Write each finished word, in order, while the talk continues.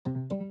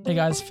Hey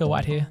guys, Phil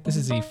White here. This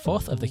is the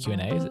fourth of the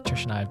Q&As that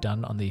Trish and I have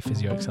done on the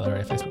Physio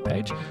Accelerator Facebook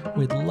page.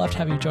 We'd love to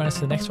have you join us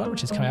for the next one,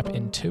 which is coming up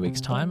in 2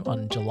 weeks' time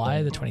on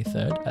July the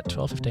 23rd at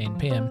 12:15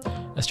 p.m.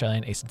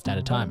 Australian Eastern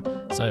Standard Time.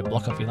 So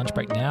block off your lunch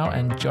break now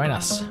and join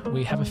us.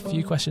 We have a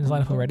few questions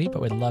lined up already,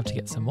 but we'd love to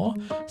get some more.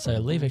 So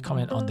leave a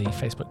comment on the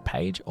Facebook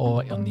page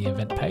or on the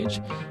event page,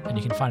 and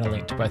you can find a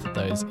link to both of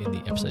those in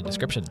the episode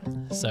description.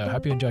 So I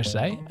hope you enjoy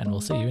today, and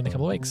we'll see you in a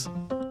couple of weeks.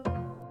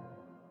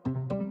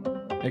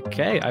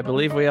 Okay, I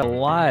believe we are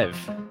live.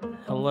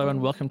 Hello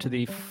and welcome to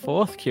the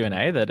fourth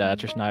Q&A that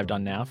Trish and I have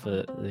done now for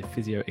the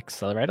Physio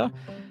Accelerator.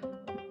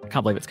 I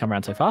can't believe it's come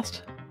around so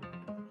fast.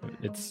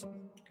 It's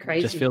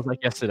crazy. Just feels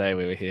like yesterday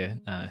we were here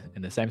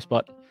in the same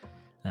spot.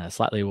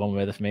 Slightly warm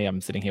weather for me. I'm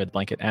sitting here with a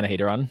blanket and a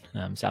heater on.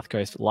 South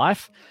Coast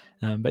life.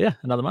 But yeah,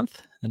 another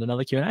month and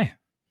another Q&A.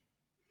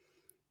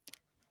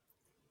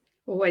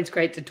 Always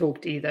great to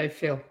talk to you though,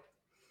 Phil.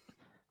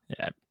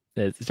 Yeah,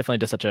 it's definitely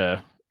just such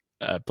a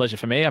pleasure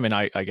for me. I mean,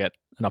 I get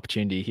an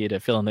opportunity here to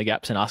fill in the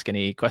gaps and ask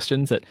any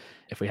questions that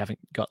if we haven't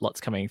got lots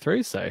coming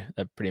through. So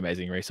a pretty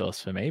amazing resource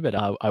for me, but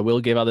I will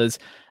give others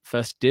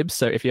first dibs.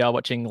 So if you are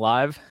watching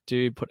live,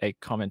 do put a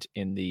comment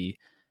in the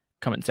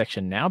comment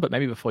section now, but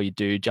maybe before you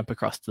do, jump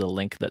across to the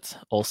link that's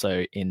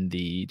also in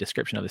the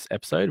description of this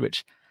episode,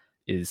 which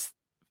is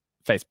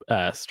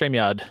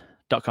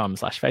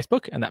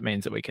StreamYard.com/Facebook. And that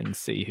means that we can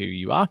see who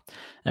you are.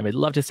 And we'd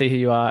love to see who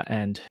you are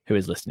and who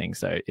is listening.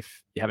 So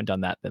if you haven't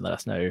done that, then let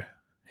us know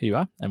who you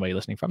are and where you're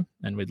listening from,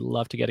 and we'd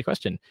love to get a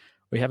question.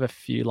 We have a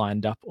few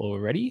lined up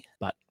already,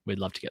 but we'd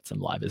love to get some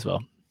live as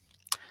well.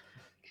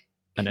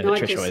 I know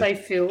that Trish always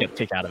gets a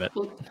kick out of it.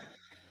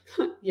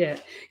 Yeah.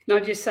 Can I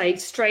just say,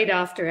 straight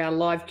after our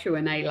live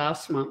Q&A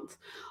last month,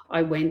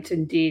 I went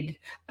and did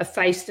a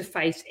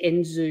face-to-face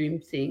and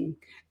Zoom thing,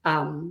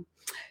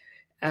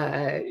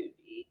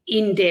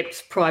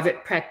 in-depth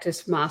private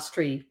practice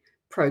mastery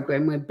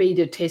program. We're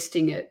beta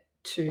testing it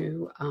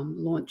to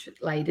launch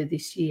it later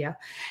this year.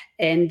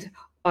 And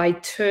I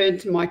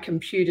turned my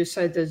computer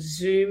so the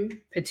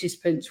Zoom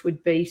participants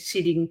would be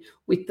sitting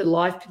with the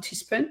live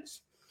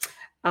participants,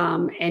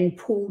 and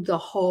pulled the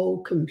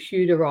whole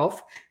computer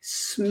off,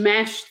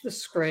 smashed the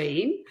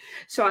screen.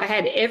 So I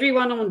had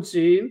everyone on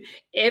Zoom,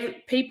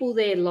 people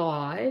there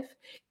live.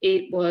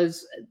 It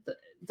was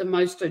the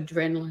most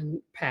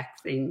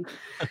adrenaline-packed thing.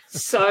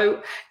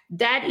 So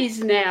that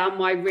is now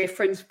my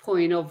reference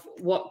point of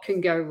what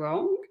can go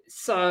wrong.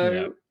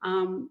 So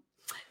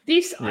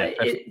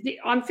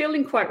I'm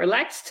feeling quite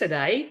relaxed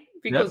today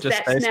because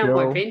that's now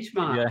my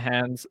benchmark. Yeah,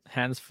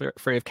 hands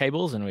free of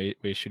cables, and we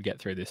should get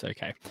through this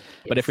okay. Yes.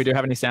 But if we do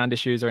have any sound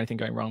issues or anything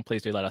going wrong,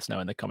 please do let us know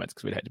in the comments,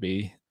 because we'd hate to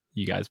be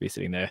you guys be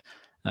sitting there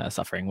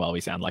suffering while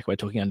we sound like we're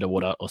talking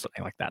underwater or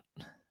something like that.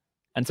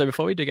 And so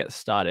before we do get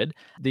started,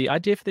 the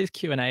idea for these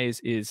Q&As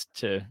is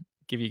to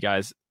give you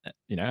guys,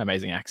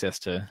 amazing access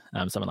to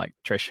someone like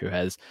Trish, who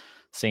has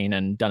seen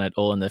and done it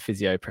all in the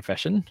physio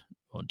profession,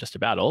 or just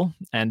about all.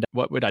 And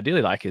what we'd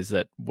ideally like is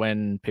that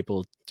when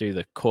people do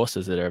the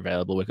courses that are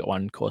available, we've got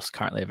one course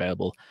currently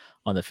available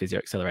on the Physio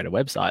Accelerator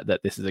website,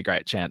 that this is a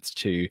great chance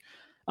to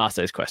ask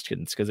those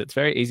questions, because it's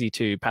very easy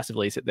to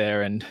passively sit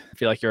there and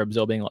feel like you're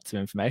absorbing lots of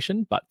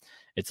information, but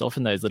it's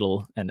often those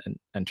little, and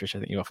Trish, I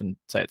think you often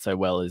say it so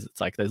well, is it's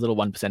like those little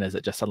 1%ers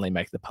that just suddenly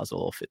make the puzzle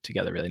all fit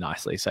together really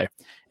nicely. So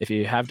if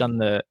you have done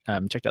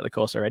checked out the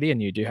course already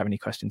and you do have any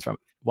questions from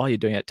while you're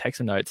doing it, take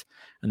some notes,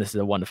 and this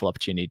is a wonderful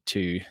opportunity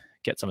to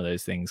get some of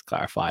those things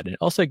clarified. And it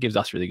also gives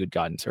us really good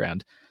guidance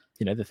around,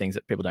 the things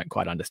that people don't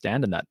quite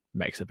understand, and that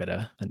makes a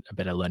better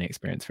learning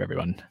experience for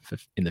everyone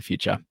in the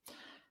future.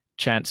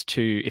 Chance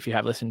to, if you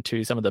have listened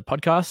to some of the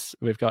podcasts,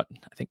 we've got,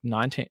 I think,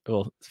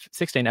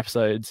 16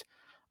 episodes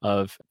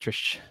of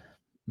Trish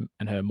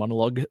and her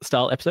monologue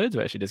style episodes,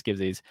 where she just gives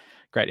these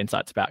great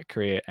insights about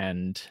career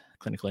and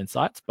clinical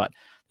insights. But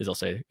there's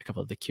also a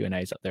couple of the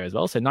Q&As up there as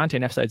well. So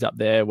 19 episodes up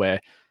there,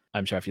 where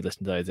I'm sure if you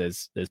listen to those,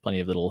 there's plenty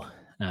of little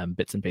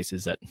bits and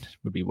pieces that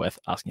would be worth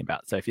asking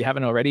about. So if you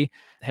haven't already,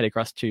 head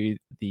across to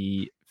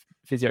the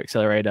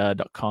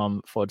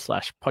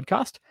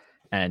physioaccelerator.com/podcast,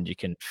 and you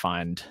can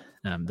find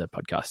the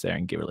podcast there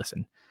and give it a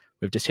listen.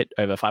 We've just hit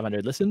over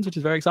 500 listens, which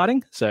is very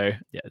exciting. So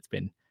yeah, it's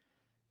been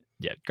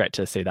great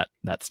to see that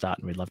start,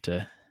 and we'd love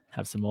to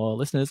have some more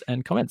listeners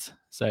and comments.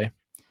 So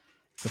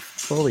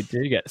before we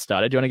do get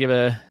started, do you want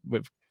to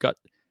we've got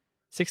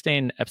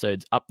 16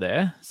 episodes up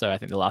there. So I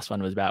think the last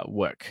one was about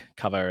work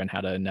cover and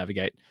how to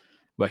navigate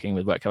working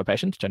with work cover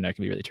patients, which I know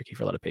can be really tricky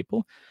for a lot of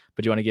people.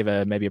 But do you want to give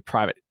maybe a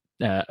private,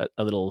 a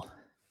little,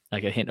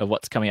 like a hint of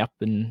what's coming up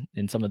in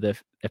some of the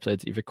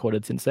episodes that you've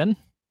recorded since then?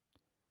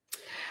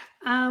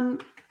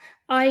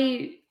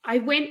 I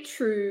went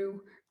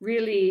through,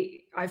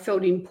 really, I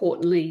felt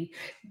importantly,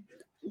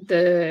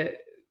 the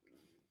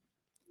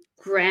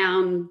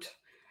ground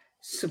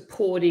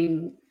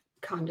supporting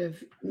kind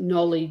of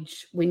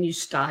knowledge when you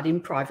start in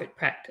private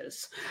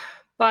practice.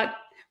 But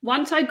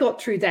once I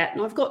got through that,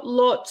 and I've got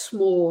lots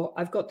more,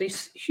 I've got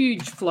this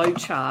huge flow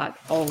chart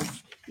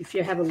of, if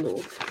you have a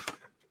look,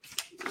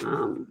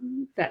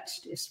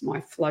 that's just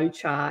my flow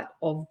chart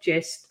of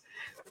just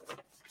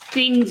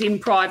things in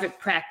private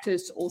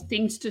practice or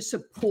things to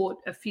support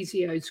a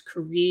physio's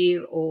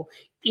career or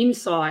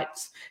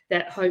insights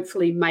that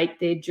hopefully make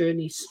their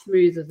journey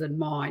smoother than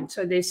mine.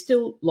 So there's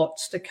still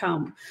lots to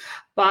come.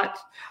 But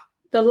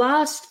the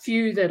last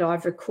few that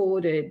I've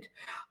recorded,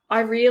 I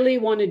really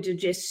wanted to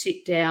just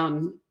sit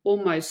down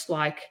almost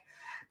like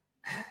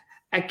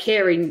a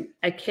caring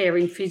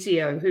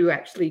physio who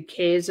actually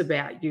cares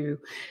about you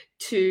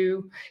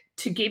to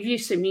give you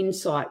some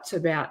insights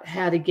about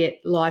how to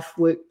get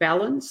life-work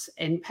balance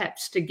and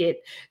perhaps to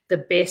get the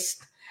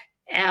best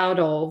out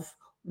of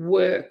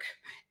work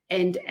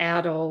and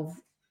out of,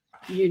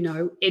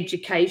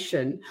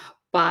 education,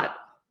 but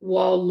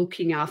while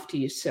looking after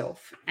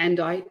yourself. And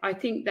I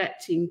think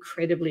that's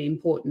incredibly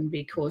important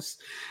because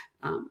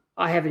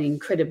I have an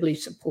incredibly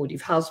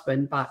supportive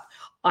husband, but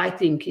I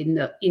think in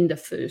the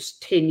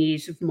first 10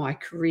 years of my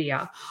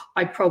career,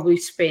 I probably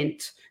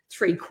spent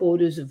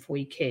 3/4 of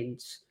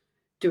weekends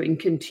doing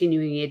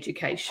continuing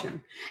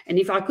education. And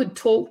if I could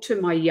talk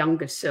to my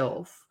younger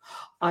self,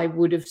 I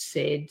would have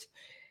said,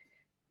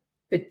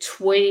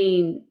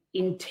 between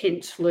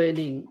intense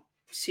learning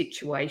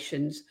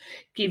situations,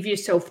 give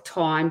yourself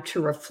time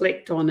to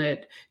reflect on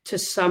it, to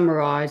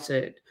summarize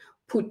it,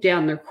 put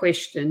down the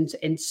questions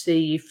and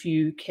see if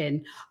you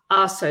can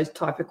ask those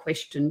type of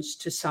questions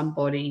to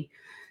somebody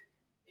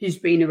who's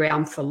been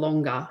around for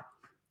longer.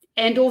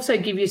 And also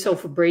give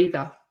yourself a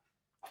breather,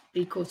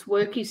 because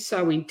work is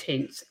so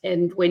intense.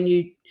 And when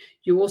you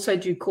also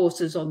do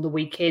courses on the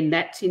weekend,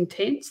 that's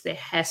intense. There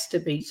has to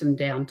be some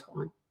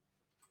downtime.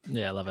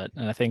 Yeah, I love it.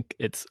 And I think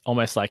it's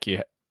almost like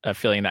you are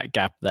filling that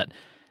gap that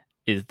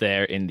is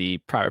there in the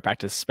private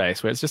practice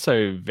space, where it's just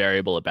so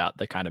variable about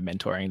the kind of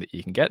mentoring that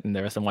you can get. And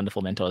there are some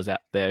wonderful mentors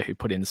out there who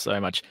put in so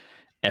much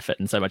effort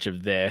and so much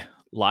of their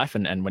life.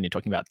 And when you're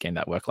talking about getting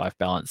that work-life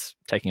balance,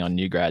 taking on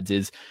new grads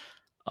is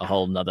a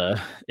whole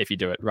nother, if you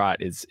do it right,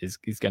 is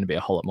going to be a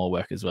whole lot more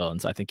work as well. And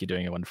so I think you're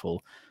doing a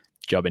wonderful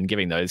job in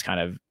giving those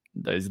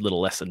little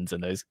lessons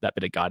and that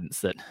bit of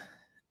guidance that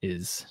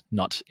is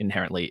not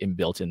inherently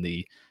inbuilt in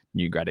the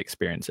new grad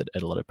experience at a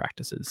lot of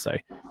practices. So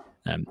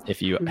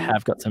if you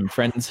have got some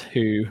friends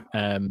who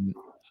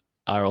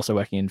are also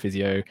working in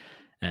physio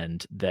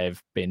and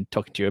they've been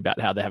talking to you about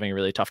how they're having a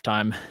really tough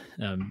time,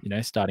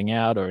 starting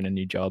out or in a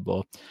new job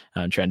or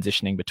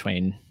transitioning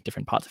between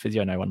different parts of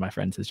physio. I know one of my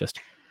friends has just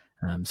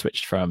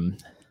switched from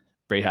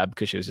rehab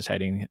because she was just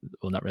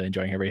not really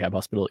enjoying her rehab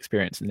hospital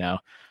experience, and now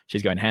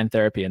she's going hand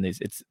therapy. And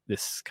it's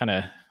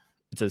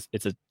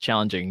a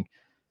challenging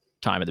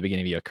time at the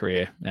beginning of your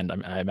career, and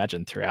I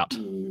imagine throughout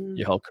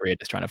your whole career,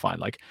 just trying to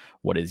find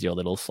what is your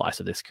little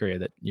slice of this career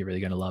that you're really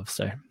going to love.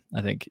 So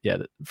I think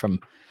from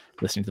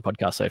listening to the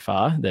podcast so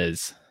far,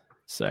 there's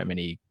so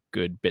many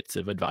good bits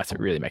of advice that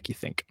really make you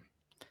think.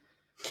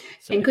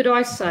 So, and could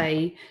I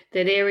say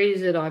that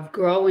areas that I've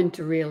grown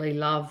to really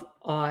love,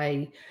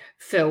 I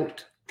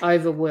felt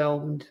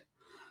overwhelmed,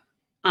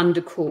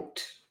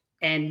 undercooked,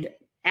 and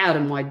out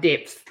of my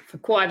depth for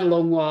quite a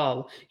long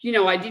while.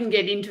 I didn't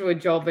get into a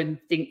job and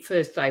think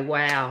first day,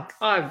 wow,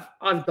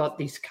 I've got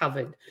this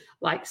covered.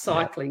 Like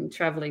cycling,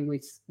 traveling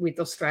with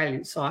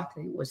Australian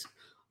Cycling was,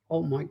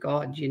 oh my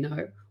God,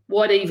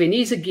 what even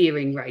is a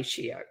gearing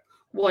ratio?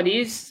 Why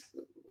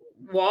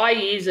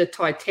is a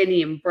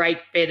titanium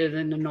brake better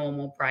than a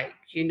normal brake?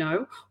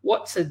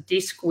 What's a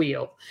disc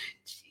wheel?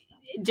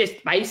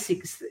 Just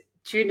basics,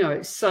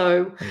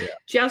 So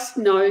just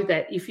know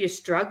that if you're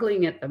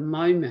struggling at the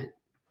moment,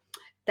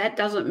 that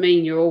doesn't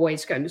mean you're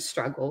always going to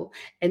struggle.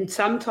 And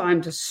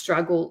sometimes a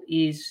struggle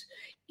is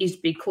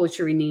because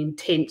you're in the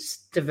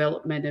intense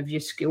development of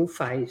your skill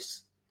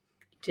phase.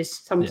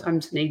 Just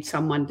sometimes need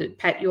someone to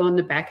pat you on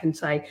the back and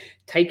say,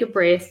 take a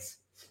breath,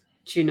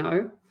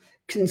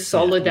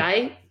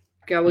 consolidate,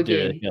 go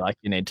again. You feel like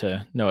you need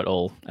to know it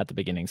all at the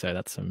beginning. So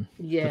that's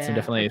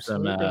definitely absolutely.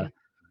 Some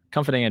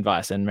comforting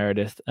advice. And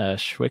Meredith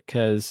Schwick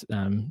has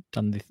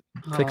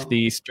clicked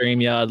the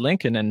StreamYard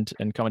link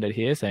and commented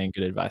here saying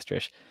good advice,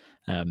 Trish.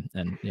 And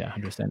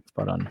 100%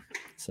 spot on.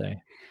 So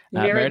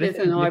Meredith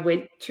and I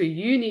went to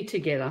uni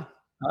together.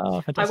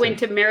 Oh, fantastic. I went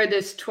to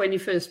Meredith's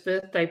 21st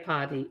birthday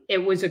party. It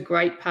was a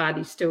great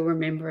party. Still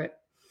remember it.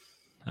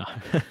 Oh,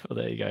 well,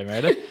 there you go,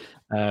 Meredith.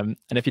 And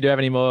if you do have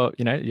any more,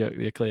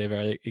 you're clearly a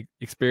very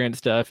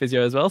experienced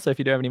physio as well. So if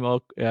you do have any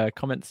more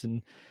comments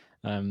and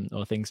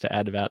or things to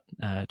add about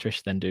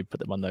Trish, then do put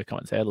them on the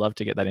comments there. I'd love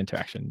to get that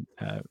interaction.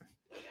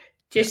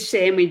 Just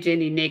sandwich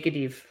any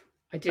negative.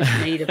 I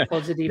just need a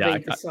positive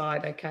either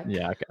side. Okay.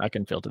 Yeah, I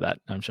can filter that.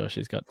 I'm sure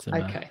she's got some.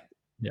 Okay.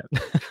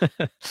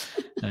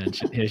 And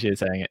here she is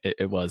saying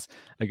it was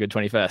a good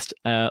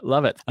 21st.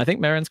 Love it. I think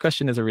Marin's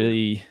question is a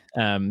really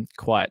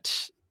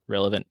quite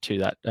relevant to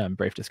that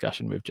brief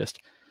discussion we've just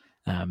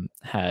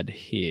had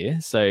here.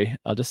 So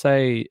I'll just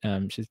say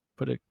she's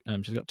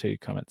got 2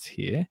 comments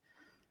here.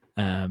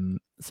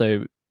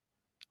 So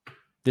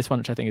this one,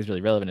 which I think is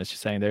really relevant, is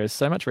just saying there is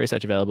so much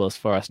research available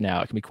for us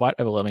now. It can be quite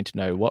overwhelming to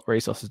know what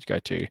resources to go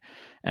to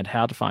and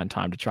how to find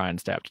time to try and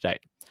stay up to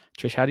date.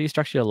 Trish, how do you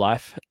structure your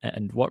life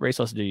and what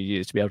resources do you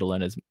use to be able to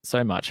learn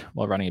so much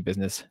while running a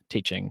business,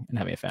 teaching, and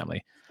having a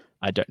family?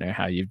 I don't know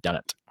how you've done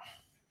it.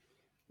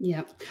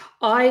 Yeah,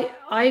 I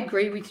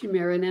agree with you,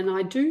 Merrin, and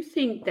I do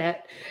think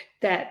that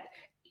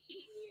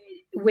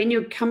when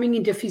you're coming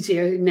into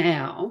physio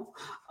now,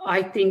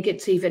 I think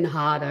it's even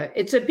harder.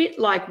 It's a bit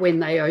like when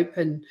they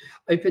open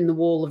the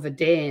wall of a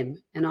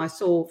dam, and I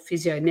saw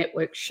Physio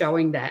Network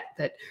showing that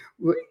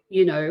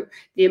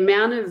the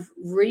amount of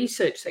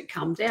research that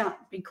comes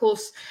out,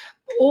 because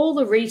all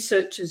the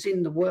researchers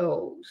in the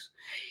world,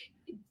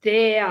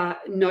 their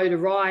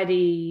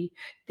notoriety,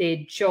 their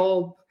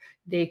job,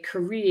 their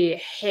career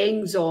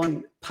hangs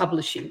on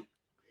publishing.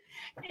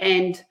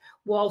 And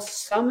while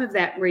some of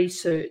that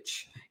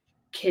research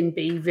can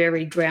be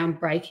very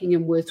groundbreaking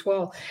and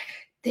worthwhile,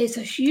 there's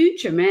a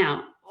huge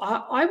amount.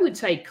 I would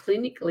say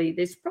clinically,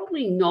 there's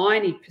probably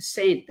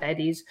 90% that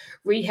is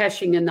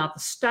rehashing another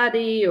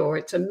study, or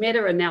it's a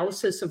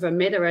meta-analysis of a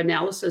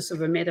meta-analysis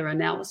of a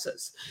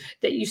meta-analysis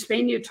that you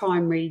spend your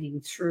time reading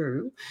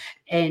through,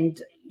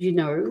 and,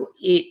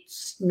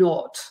 it's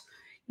not,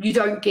 you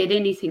don't get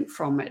anything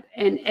from it.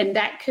 And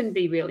that can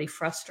be really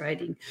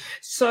frustrating.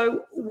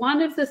 So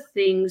one of the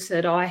things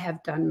that I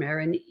have done,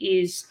 Merrin,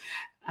 is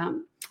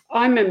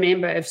I'm a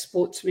member of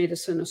Sports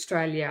Medicine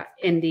Australia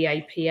and the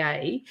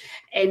APA,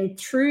 and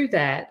through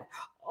that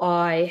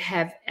I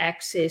have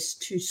access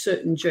to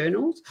certain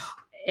journals,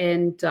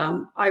 and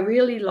I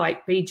really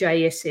like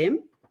BJSM,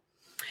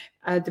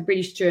 the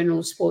British Journal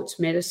of Sports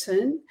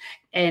Medicine,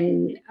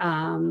 and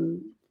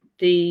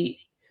the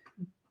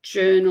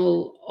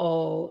Journal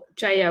of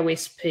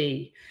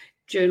JOSP,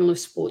 Journal of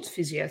Sports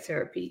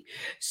Physiotherapy.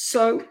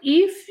 So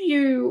if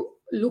you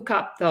look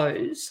up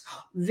those,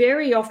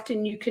 very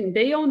often you can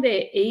be on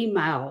their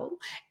email,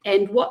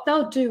 and what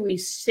they'll do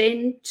is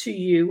send to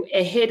you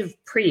ahead of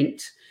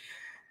print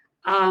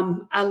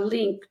a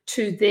link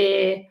to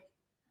their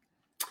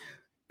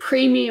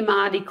premium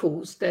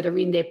articles that are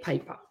in their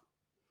paper.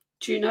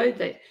 Do you know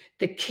that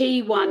the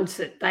key ones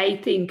that they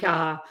think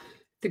are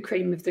the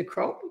cream of the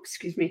crop?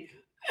 Excuse me.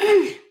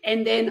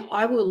 And then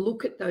I will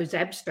look at those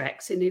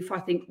abstracts, and if I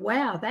think,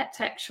 wow,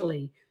 that's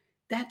actually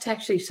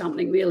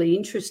something really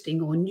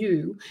interesting or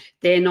new,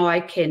 then I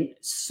can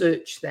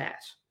search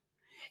that.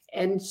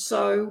 And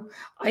so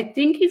I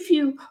think if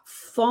you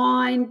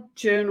find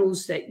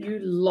journals that you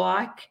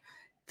like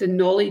the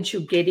knowledge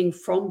you're getting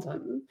from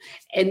them,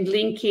 and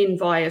link in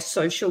via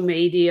social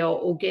media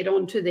or get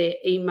onto their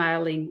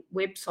emailing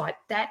website,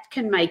 that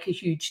can make a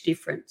huge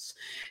difference.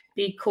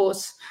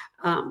 Because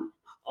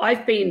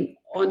I've been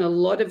on a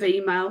lot of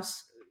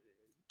emails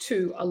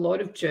to a lot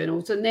of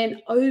journals, and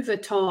then over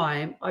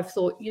time I've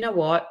thought, you know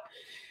what,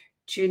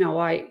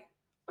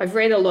 I've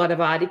read a lot of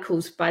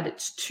articles, but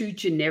it's too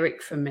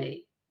generic for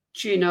me,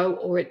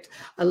 or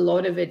a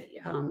lot of it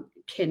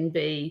can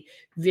be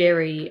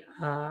very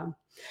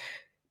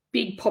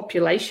big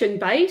population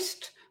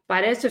based.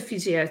 But as a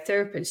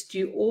physiotherapist,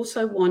 you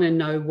also want to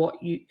know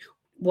what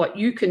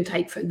you can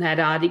take from that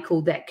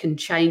article that can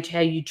change how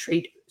you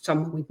treat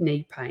someone with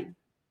knee pain,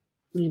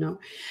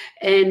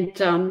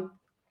 and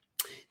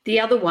the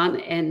other one,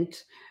 and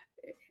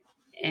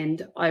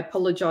I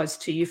apologise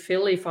to you,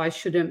 Phil, if I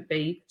shouldn't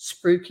be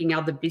spruiking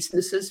other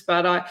businesses,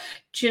 but I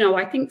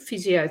think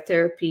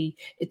physiotherapy,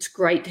 it's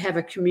great to have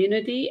a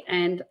community,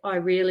 and I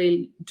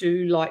really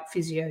do like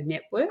Physio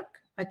Network.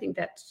 I think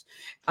that's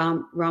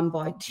run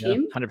by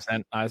Tim. Yeah,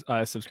 100%.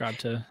 I subscribe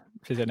to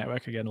Physio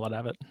Network. Again, a lot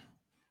of it.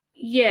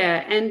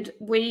 Yeah, and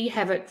we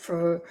have it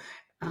for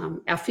our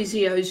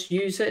physios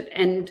use it,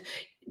 and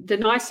the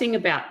nice thing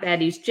about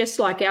that is, just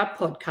like our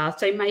podcast,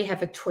 they may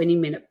have a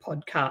 20-minute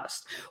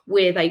podcast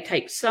where they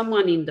take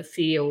someone in the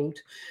field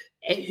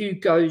who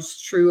goes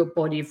through a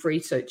body of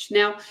research.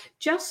 Now,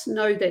 just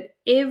know that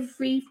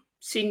every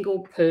single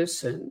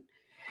person,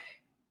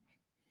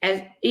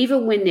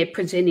 even when they're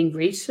presenting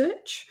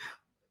research,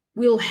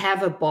 will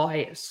have a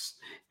bias,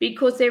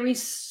 because there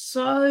is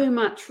so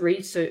much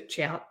research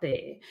out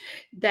there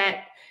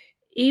that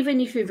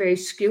even if you're very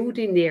skilled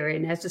in there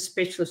and as a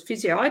specialist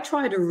physio, I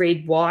try to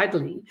read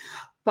widely,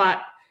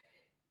 but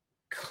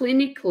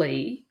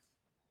clinically,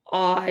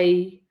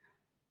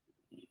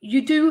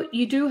 you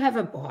do have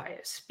a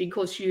bias,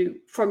 because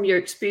from your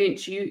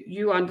experience,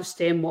 you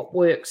understand what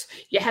works.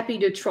 You're happy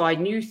to try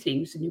new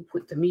things and you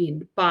put them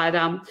in.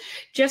 But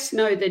just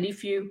know that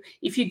if you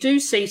do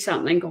see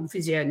something on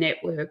Physio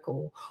Network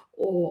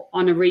or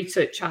on a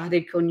research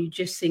article, and you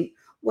just think,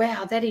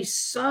 wow, that is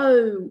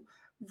so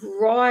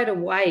right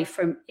away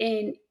from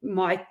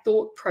my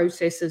thought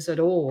processes at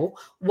all.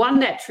 One,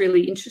 that's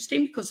really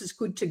interesting because it's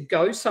good to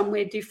go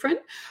somewhere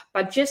different,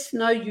 but just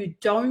know you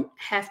don't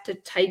have to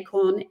take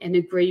on and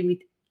agree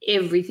with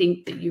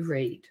everything that you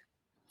read.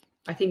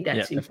 I think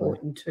that's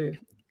important too.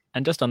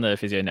 And just on the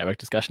Physio Network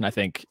discussion, I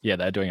think,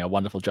 they're doing a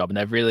wonderful job, and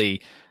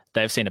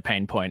they've seen a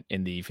pain point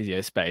in the physio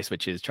space,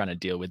 which is trying to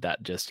deal with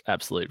that just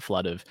absolute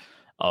flood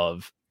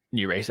of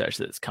new research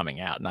that's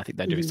coming out, and I think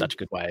they do such a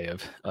good way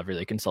of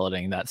really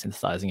consolidating that,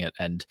 synthesizing it,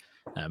 and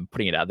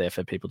putting it out there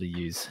for people to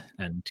use,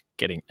 and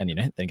getting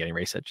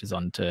researchers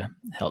on to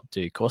help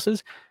do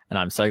courses. And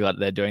I'm so glad that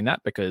they're doing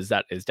that, because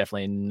that is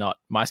definitely not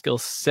my skill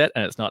set,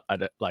 and it's not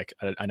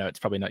I know it's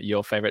probably not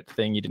your favorite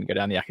thing. You didn't go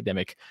down the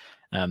academic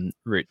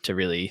route to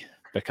really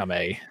become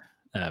a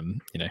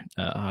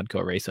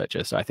hardcore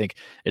researcher. So I think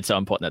it's so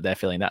important that they're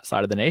filling that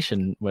side of the niche.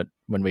 And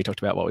when we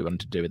talked about what we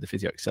wanted to do with the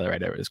Physio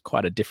Accelerator, it was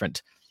quite a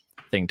different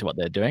thing to what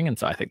they're doing. And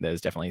so I think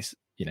there's definitely,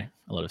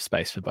 a lot of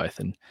space for both,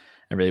 and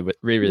I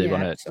really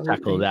want to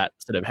tackle that,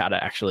 sort of how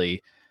to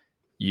actually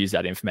use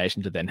that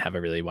information to then have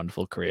a really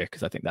wonderful career.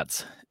 Because I think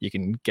that's, you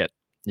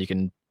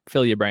can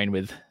fill your brain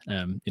with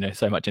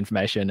so much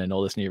information and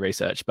all this new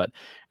research, but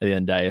at the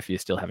end of the day, if you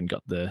still haven't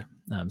got the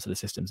sort of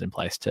systems in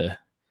place to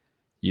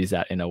use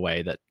that in a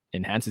way that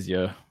enhances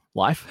your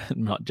life,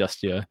 not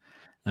just your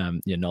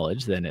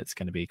knowledge, then it's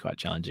going to be quite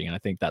challenging. And I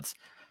think that's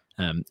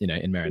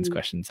in Marin's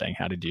question, saying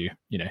how did you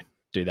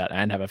do that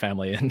and have a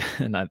family, and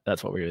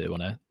that's what we really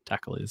want to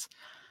tackle, is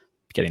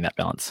getting that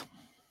balance.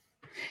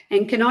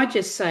 And can I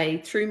just say,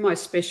 through my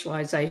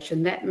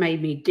specialisation, that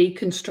made me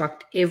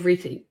deconstruct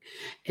everything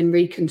and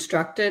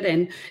reconstruct it.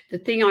 And the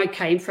thing I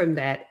came from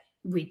that,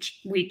 which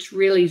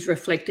really is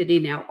reflected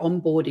in our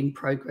onboarding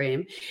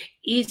program,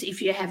 is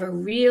if you have a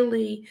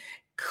really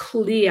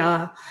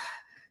clear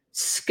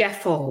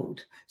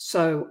scaffold,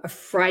 so a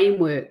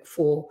framework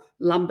for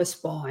lumbar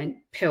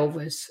spine,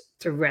 pelvis,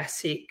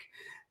 thoracic,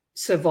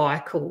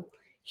 cervical,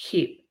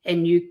 hip,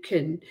 and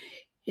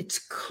it's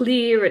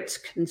clear, it's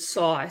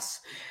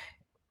concise,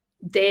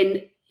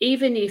 then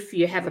even if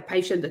you have a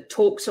patient that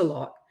talks a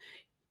lot,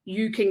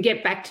 you can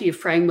get back to your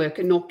framework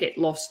and not get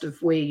lost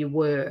of where you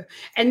were.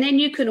 And then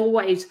you can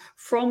always,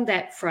 from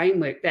that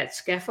framework, that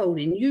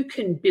scaffolding, you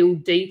can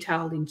build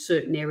detail in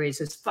certain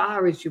areas as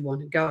far as you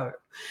want to go.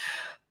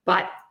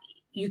 But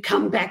you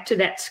come back to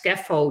that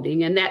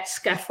scaffolding, and that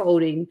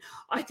scaffolding,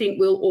 I think,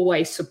 will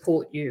always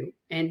support you.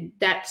 And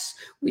that's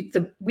with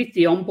the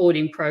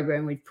onboarding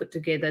program we've put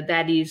together,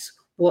 that is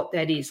what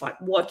that is. Like,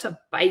 what's a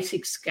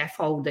basic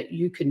scaffold that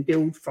you can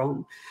build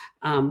from?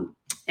 I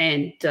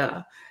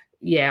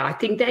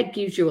think that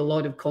gives you a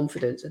lot of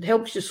confidence. It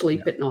helps you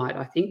sleep at night,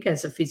 I think,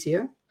 as a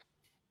physio.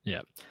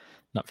 Yeah.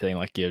 Not feeling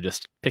like you're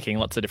just picking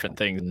lots of different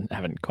things and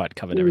haven't quite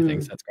covered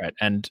everything. So that's great.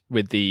 And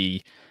with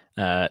the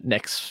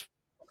next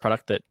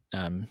product that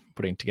I'm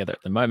putting together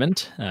at the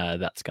moment,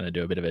 that's going to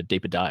do a bit of a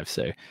deeper dive.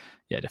 So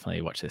yeah,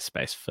 definitely watch this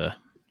space for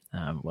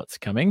what's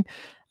coming.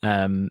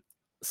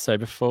 So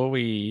before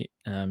we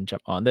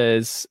jump on,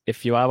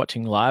 if you are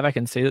watching live, I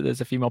can see that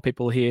there's a few more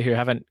people here who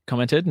haven't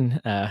commented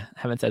and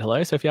haven't said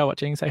hello. So if you are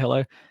watching, say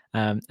hello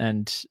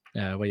and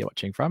where you're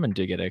watching from, and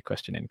do get a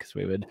question in, because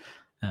we would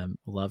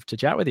love to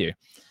chat with you.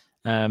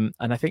 And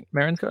I think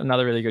Marin's got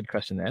another really good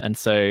question there. And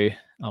so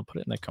I'll put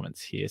it in the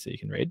comments here so you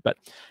can read, but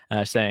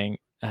saying,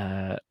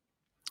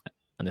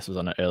 and this was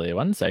on an earlier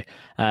one. So,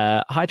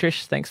 hi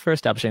Trish, thanks for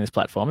establishing this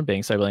platform and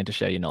being so willing to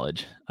share your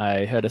knowledge.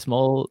 I heard a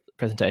small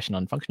presentation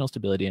on functional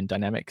stability and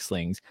dynamic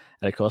slings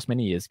at a course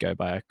many years ago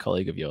by a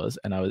colleague of yours,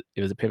 and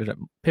it was a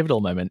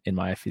pivotal moment in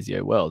my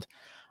physio world.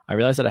 I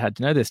realized that I had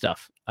to know this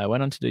stuff. I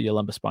went on to do your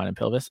lumbar spine and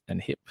pelvis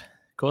and hip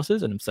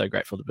courses, and I'm so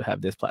grateful to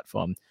have this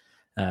platform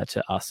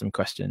to ask some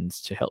questions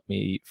to help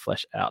me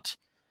flesh out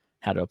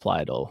how to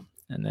apply it all.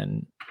 And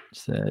then it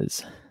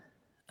says...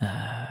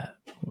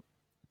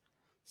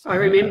 I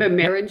remember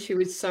Marin, she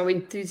was so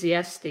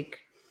enthusiastic.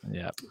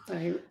 Yeah.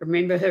 I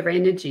remember her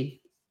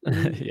energy.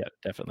 Yeah,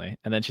 definitely.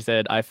 And then she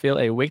said, I feel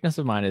a weakness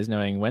of mine is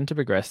knowing when to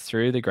progress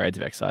through the grades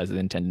of exercises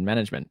in tendon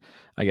management.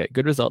 I get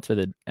good results with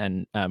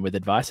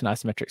advice and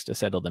isometrics to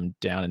settle them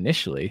down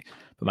initially.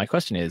 But my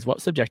question is,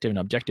 what subjective and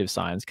objective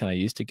science can I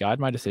use to guide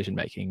my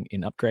decision-making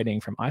in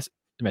upgrading from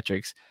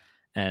isometrics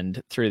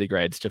and through the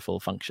grades to full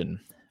function?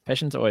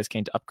 Patients are always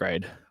keen to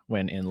upgrade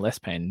when in less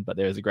pain, but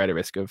there is a greater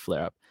risk of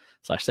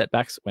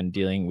flare-up/setbacks when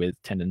dealing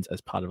with tendons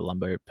as part of a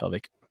lumbar,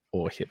 pelvic,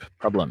 or hip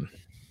problem.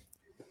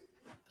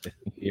 Thank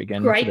you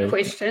again. Great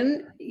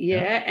question.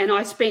 Yeah, and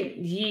I spent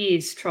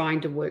years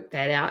trying to work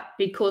that out,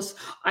 because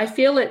I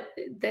feel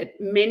that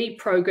many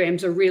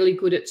programs are really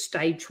good at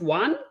stage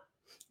one,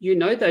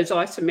 those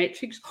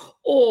isometrics,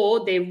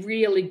 or they're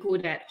really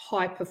good at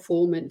high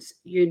performance,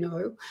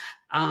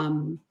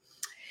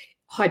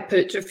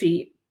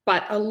 hypertrophy.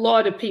 But a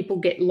lot of people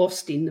get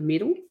lost in the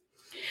middle.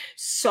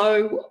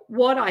 So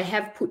what I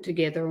have put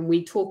together, and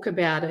we talk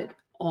about it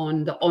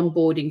on the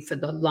onboarding for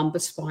the lumbar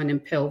spine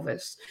and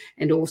pelvis,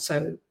 and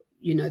also,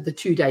 the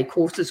 2-day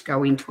courses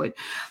go into it.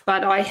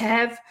 But I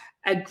have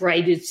a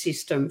graded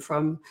system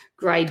from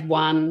grade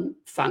 1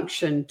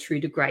 function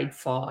through to grade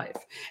 5.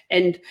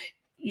 And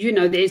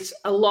there's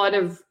a lot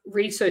of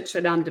research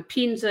that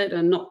underpins it,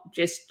 and not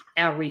just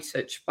our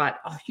research, but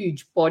a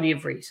huge body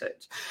of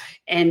research.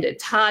 And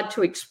it's hard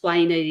to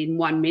explain it in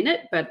 1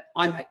 minute, but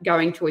I'm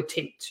going to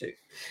attempt to.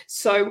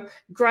 So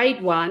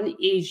grade 1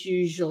 is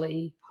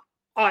usually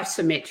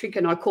isometric,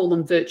 and I call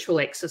them virtual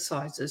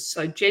exercises.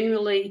 So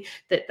generally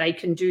that they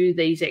can do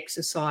these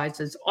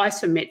exercises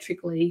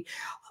isometrically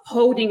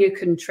holding a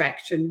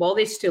contraction while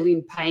they're still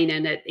in pain,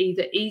 and it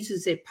either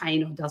eases their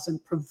pain or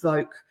doesn't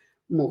provoke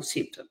more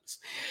symptoms.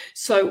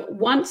 So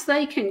once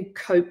they can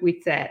cope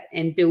with that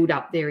and build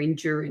up their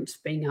endurance,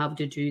 being able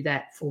to do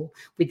that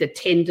with a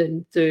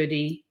tendon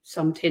 30,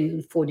 some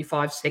tendon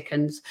 45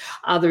 seconds,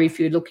 other if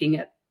you're looking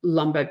at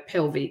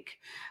lumbopelvic,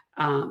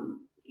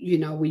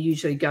 we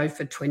usually go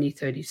for 20,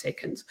 30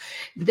 seconds.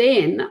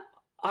 Then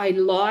I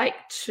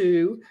like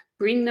to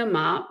bring them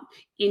up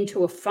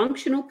into a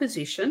functional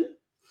position,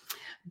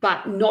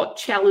 but not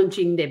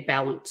challenging their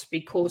balance,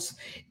 because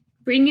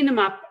bringing them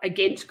up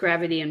against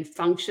gravity and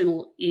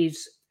functional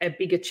is a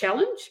bigger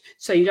challenge.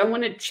 So you don't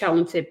want to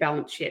challenge their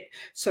balance yet.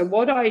 So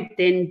what I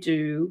then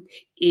do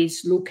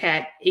is look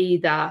at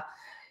either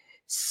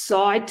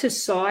side to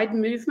side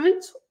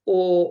movements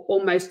or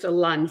almost a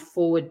lunge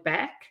forward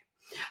back,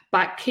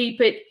 but keep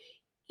it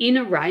in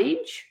a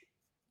range.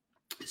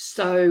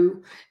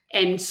 So,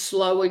 and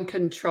slow and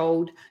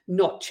controlled,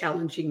 not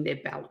challenging their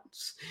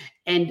balance,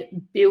 and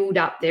build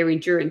up their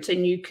endurance.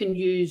 And you can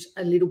use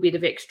a little bit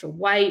of extra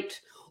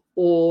weight,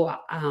 or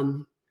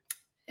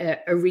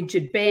a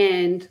rigid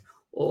band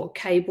or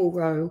cable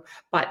row.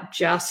 But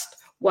just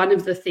one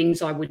of the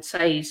things I would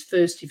say is,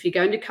 first, if you're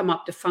going to come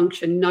up to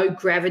function, no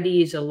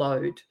gravity is a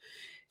load.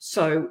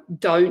 So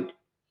don't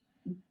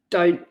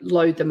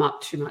load them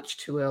up too much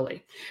too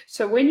early.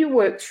 So when you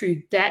work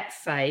through that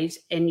phase,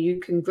 and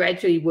you can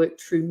gradually work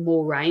through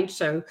more range,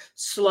 so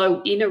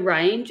slow inner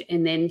range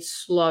and then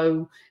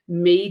slow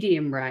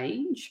medium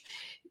range,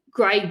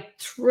 grade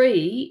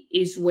 3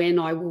 is when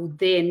I will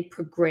then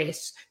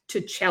progress to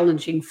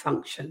challenging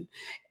function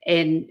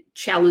and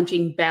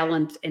challenging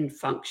balance and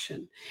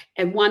function.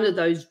 And one of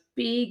those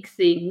big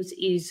things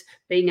is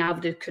being able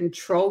to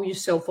control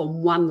yourself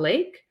on one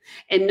leg,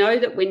 and know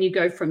that when you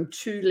go from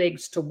 2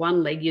 legs to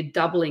 1 leg, you're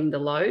doubling the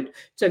load.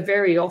 So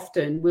very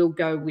often we'll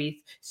go with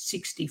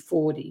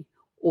 60-40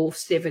 or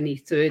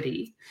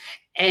 70-30.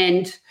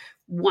 And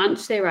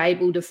once they're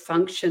able to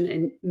function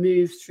and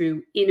move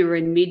through inner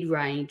and mid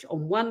range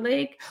on one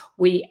leg,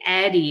 we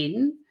add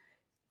in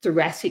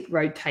thoracic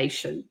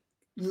rotation,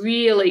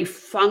 really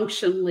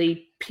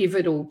functionally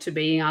pivotal to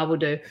being able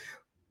to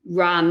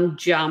run,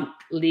 jump,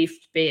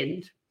 lift,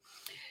 bend.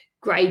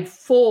 Grade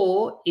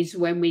 4 is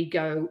when we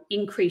go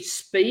increase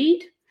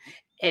speed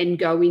and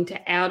go into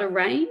outer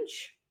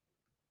range,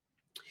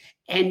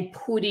 and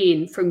put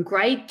in, from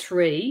grade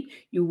 3,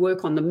 you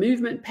work on the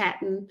movement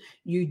pattern.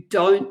 You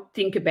don't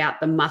think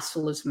about the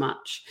muscle as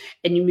much,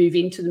 and you move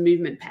into the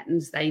movement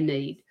patterns they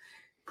need.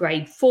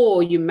 Grade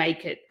 4, you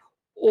make it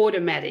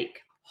automatic,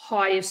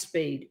 higher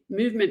speed,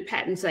 movement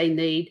patterns they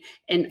need,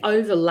 and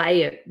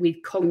overlay it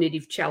with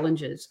cognitive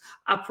challenges,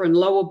 upper and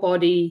lower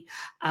body,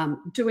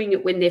 doing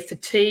it when they're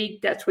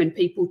fatigued. That's when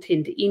people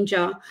tend to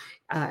injure.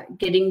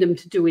 Getting them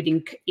to do it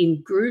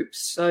in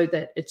groups so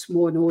that it's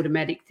more an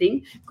automatic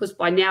thing, because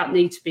by now it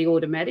needs to be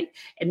automatic.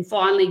 And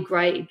finally,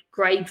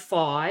 grade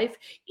 5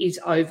 is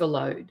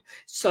overload.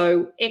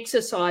 So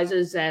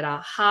exercises that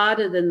are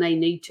harder than they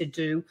need to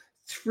do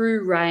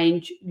through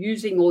range,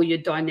 using all your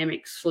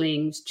dynamic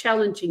slings,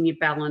 challenging your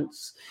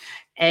balance,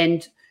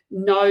 and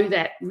know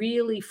that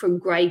really from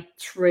grade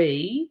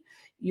 3,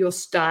 you're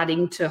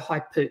starting to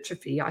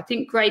hypertrophy. I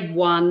think grade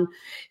 1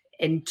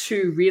 and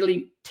 2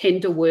 really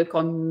tend to work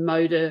on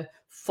motor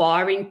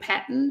firing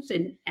patterns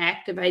and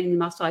activating the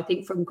muscle. I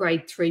think from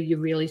grade 3, you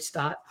really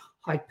start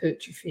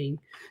hypertrophying.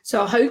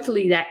 So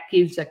hopefully that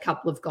gives a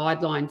couple of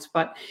guidelines.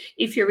 But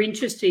if you're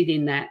interested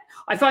in that,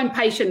 I find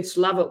patients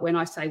love it when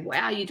I say,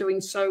 wow, you're doing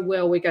so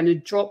well. We're going to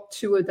drop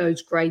 2 of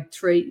those grade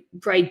 2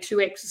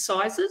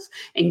 exercises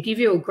and give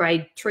you a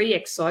grade 3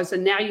 exercise.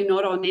 And now you're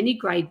not on any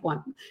grade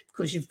 1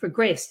 because you've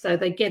progressed. So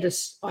they get an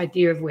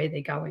idea of where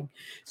they're going.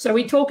 So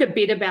we talk a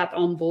bit about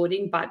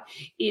onboarding, but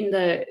in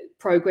the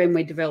program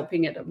we're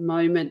developing at the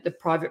moment, the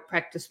Private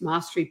Practice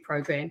Mastery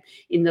Program,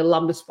 in the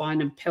lumbar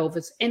spine and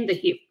pelvis and the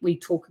hip, we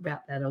talk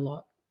about that a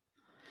lot.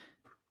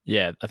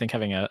 Yeah, I think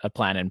having a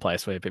plan in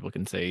place where people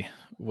can see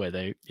where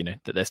they,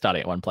 that they're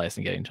starting at one place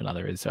and getting to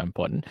another is so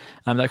important.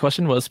 That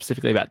question was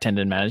specifically about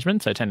tendon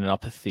management, so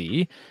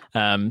tendinopathy.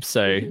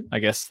 I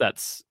guess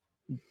that's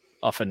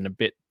often a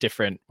bit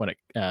different when it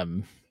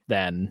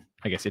than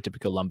I guess your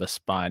typical lumbar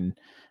spine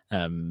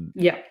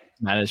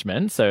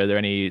management. So are there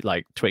any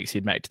tweaks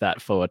you'd make to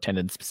that for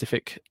tendon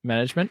specific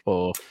management,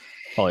 or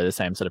follow the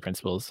same sort of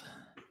principles?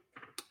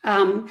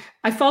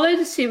 I follow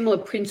the similar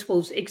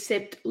principles,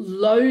 except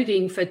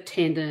loading for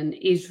tendon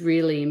is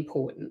really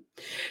important.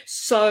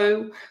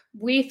 So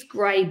with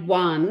grade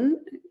 1,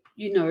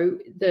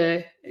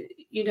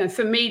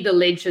 for me, the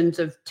legends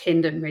of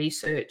tendon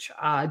research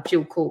are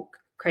Jill Cook,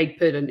 Craig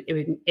Pert, and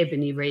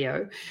Ebony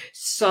Rio.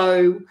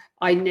 So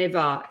I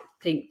never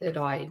think that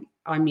I'm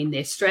in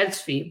their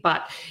stratosphere.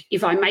 But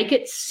if I make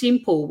it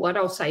simple, what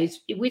I'll say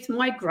is, with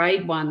my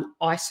grade 1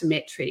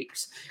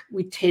 isometrics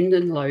with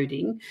tendon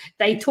loading,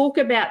 they talk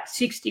about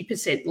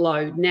 60%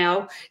 load.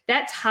 Now,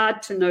 that's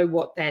hard to know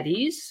what that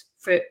is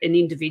for an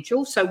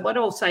individual. So what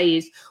I'll say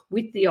is,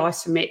 with the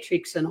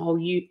isometrics, and I'll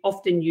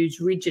often use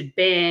rigid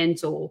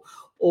bands or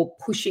or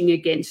pushing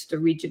against a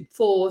rigid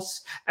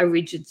force, a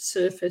rigid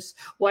surface.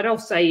 What I'll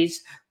say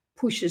is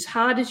push as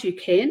hard as you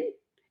can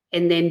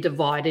and then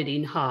divide it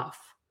in half.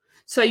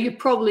 So you're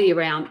probably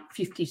around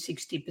 50,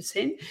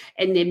 60%,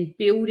 and then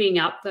building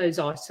up those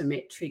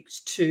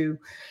isometrics to,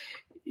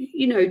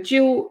 you know,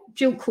 Jill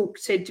Cook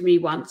said to me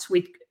once,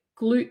 with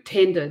glute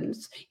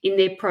tendons in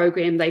their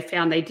program, they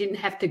found they didn't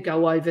have to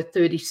go over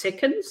 30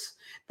 seconds.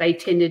 They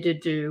tended to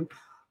do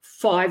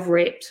 5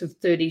 reps of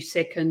 30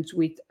 seconds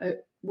with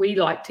we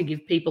like to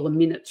give people a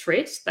minute's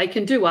rest. They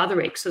can do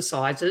other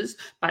exercises,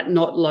 but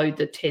not load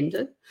the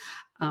tendon.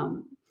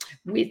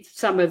 With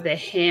some of the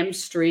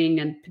hamstring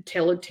and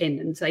patella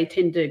tendons, they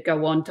tend to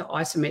go on to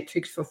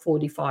isometrics for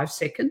 45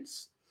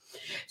 seconds.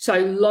 So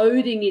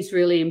loading is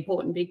really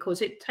important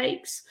because it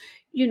takes,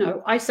 you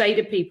know, I say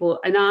to people,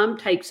 an arm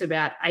takes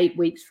about 8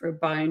 weeks for a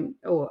bone,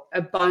 or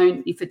a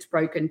bone, if it's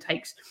broken,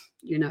 takes,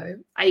 you know,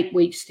 8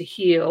 weeks to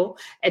heal.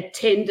 A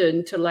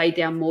tendon, to lay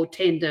down more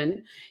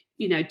tendon,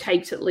 you know,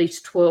 takes at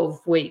least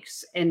 12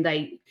 weeks. And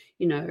they,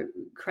 you know,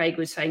 Craig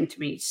was saying to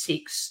me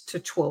 6 to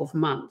 12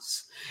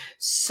 months.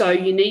 So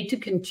you need to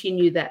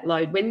continue that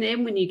load. When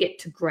you get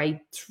to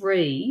grade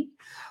 3,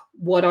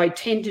 what I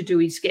tend to do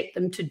is get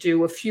them to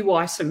do a few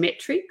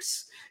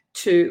isometrics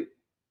to,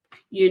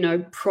 you know,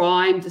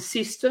 prime the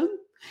system,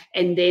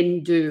 and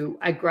then do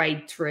a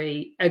grade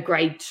 3, a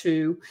grade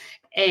 2.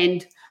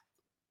 And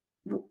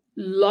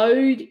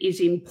load is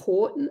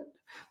important,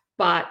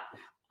 but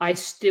I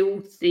still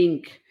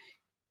think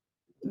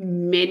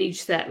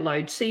manage that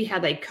load, see how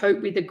they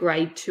cope with a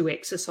grade 2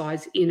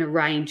 exercise in a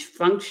range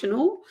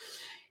functional,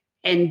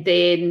 and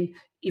then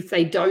if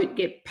they don't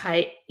get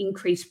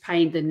increased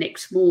pain the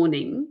next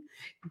morning,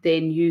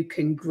 then you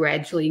can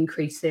gradually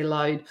increase their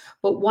load.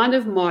 But one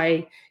of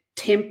my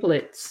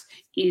templates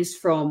is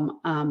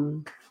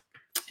from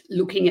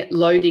looking at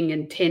loading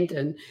and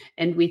tendon,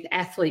 and with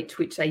athletes,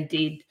 which they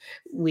did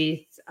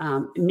with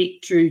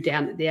Mick Drew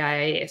down at the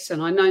AAS.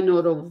 And I know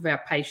not all of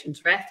our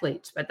patients are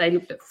athletes, but they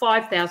looked at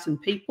 5,000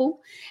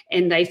 people,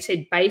 and they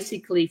said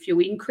basically if you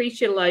increase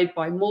your load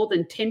by more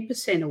than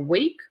 10% a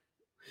week,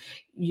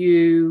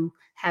 you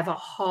have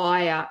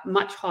a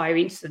much higher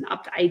incident,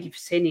 up to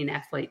 80% in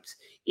athletes,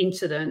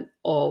 incident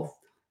of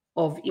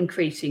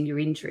increasing your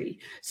injury.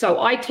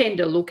 So I tend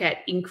to look at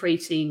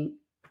increasing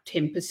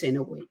 10%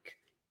 a week,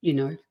 you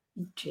know,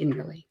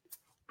 generally.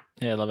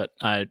 Yeah, I love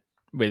it.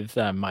 With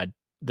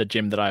the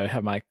gym that I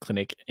have my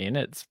clinic in,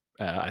 it's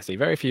I see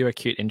very few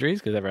acute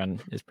injuries because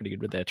everyone is pretty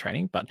good with their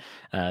training, but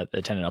the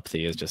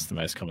tendinopathy is just the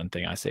most common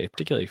thing I see,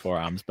 particularly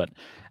forearms. But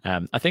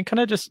I think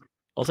kind of just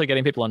also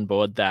getting people on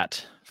board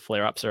that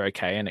flare-ups are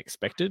okay and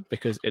expected,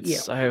 because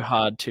it's so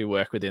hard to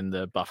work within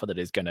the buffer that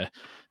is going to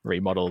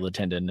remodel the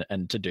tendon,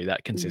 and to do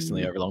that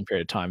consistently over a long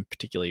period of time,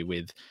 particularly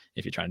with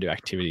if you're trying to do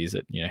activities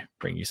that, you know,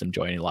 bring you some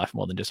joy in your life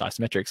more than just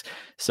isometrics.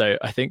 So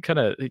I think kind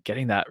of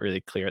getting that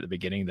really clear at the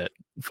beginning that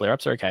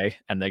flare-ups are okay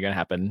and they're going to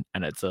happen,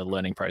 and it's a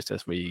learning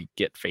process where you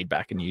get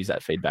feedback and use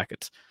that feedback.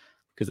 It's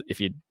because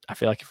I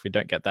feel like if we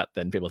don't get that,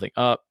 then people think,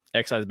 oh,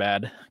 exercise is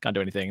bad, can't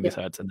do anything, this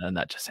hurts, and then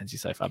that just sends you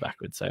so far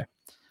backwards. So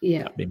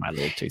that'd be my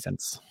little 2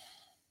 cents.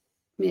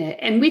 Yeah,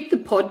 and with the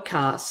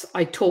podcast,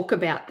 I talk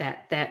about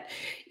that,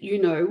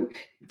 you know,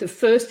 the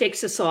first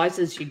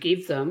exercises you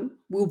give them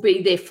will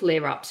be their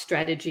flare-up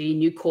strategy,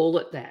 and you call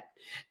it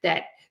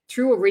that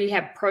through a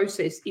rehab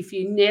process, if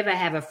you never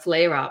have a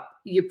flare-up,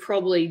 you're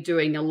probably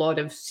doing a lot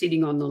of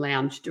sitting on the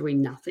lounge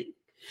doing nothing.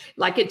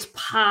 Like, it's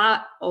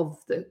part of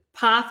the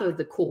path of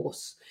the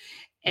course.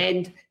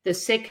 And the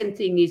second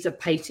thing is a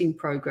pacing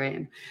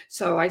program.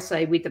 So I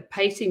say with the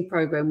pacing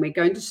program, we're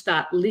going to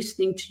start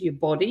listening to your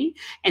body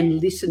and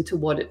listen to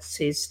what it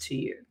says to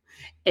you,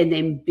 and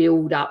then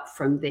build up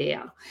from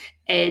there.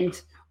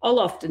 And I'll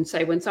often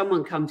say when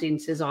someone comes in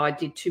and says, oh, I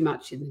did too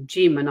much in the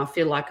gym and I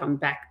feel like I'm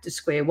back to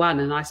square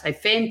one, and I say,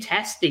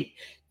 fantastic,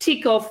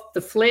 tick off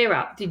the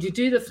flare-up. Did you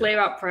do the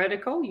flare-up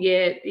protocol?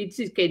 Yeah, it's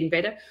just getting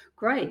better.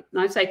 Great.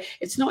 And I say,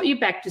 it's not you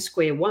back to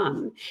square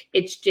one.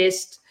 It's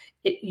just,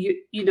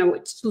 you know,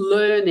 it's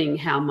learning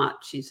how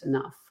much is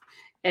enough.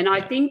 And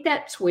I think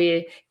that's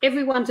where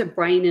everyone's a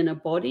brain and a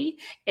body,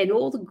 and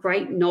all the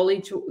great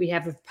knowledge that we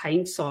have of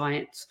pain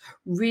science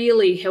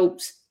really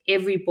helps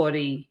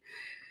everybody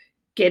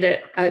get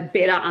a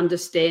better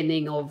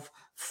understanding of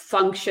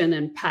function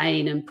and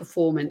pain and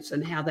performance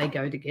and how they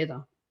go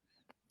together.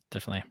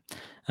 Definitely.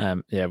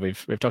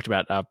 We've talked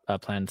about our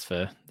plans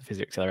for the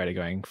Physio Accelerator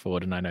going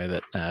forward, and I know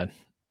that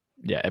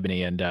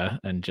Ebony and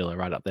Jill are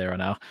right up there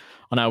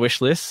on our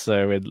wish list.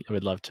 So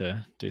we'd love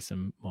to do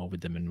some more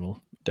with them, and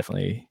we'll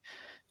definitely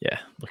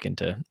look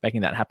into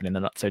making that happen in the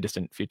not so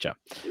distant future.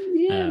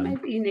 Yeah,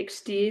 maybe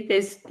next year.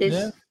 There's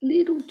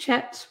little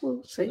chats.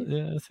 We'll see.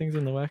 Yeah, things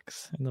in the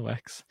wax.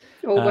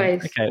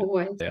 Always.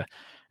 Yeah.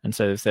 And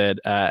so they've said,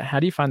 how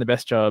do you find the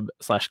best job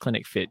 /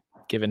 clinic fit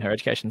given her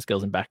education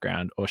skills and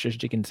background, or should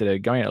she consider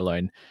going it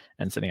alone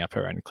and setting up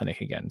her own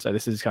clinic again? So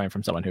this is coming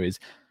from someone who is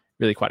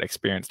really quite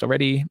experienced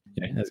already,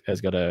 you know,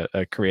 has got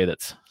a career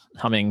that's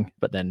humming,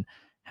 but then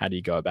how do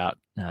you go about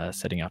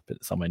setting up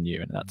somewhere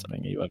new? And that's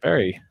something you are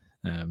very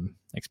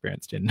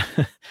experienced in.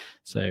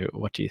 So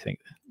what do you think,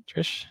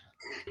 Trish?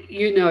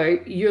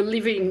 You're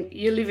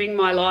living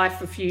my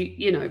life a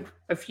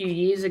few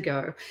years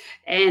ago.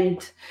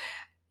 And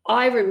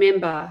I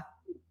remember,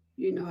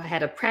 I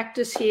had a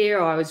practice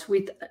here. I was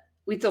with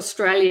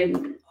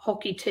Australian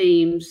hockey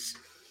teams.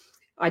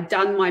 I'd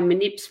done my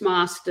MNIPS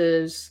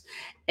Masters,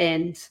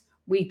 and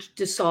we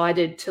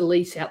decided to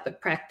lease out the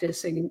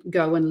practice and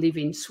go and live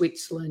in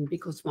Switzerland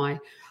because my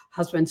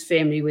husband's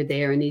family were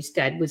there and his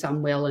dad was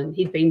unwell and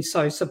he'd been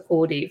so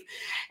supportive.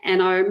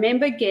 And I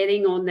remember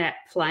getting on that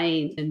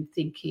plane and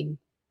thinking,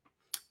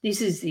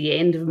 this is the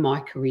end of my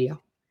career.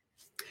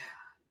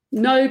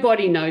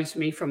 Nobody knows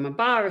me from a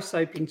bar of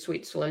soap in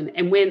Switzerland.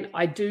 And when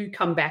I do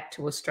come back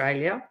to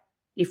Australia,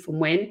 if and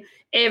when,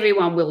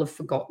 everyone will have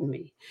forgotten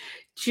me.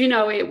 Do you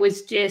know, it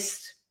was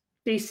just,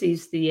 this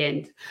is the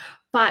end.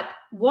 But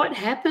what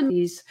happened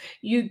is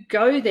you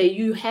go there,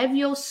 you have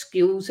your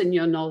skills and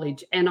your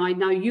knowledge. And I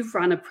know you've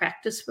run a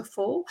practice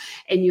before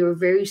and you're a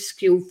very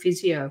skilled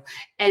physio.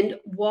 And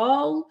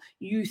while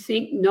you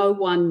think no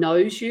one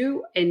knows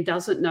you and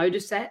doesn't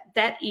notice that,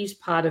 that is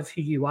part of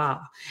who you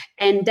are.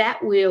 And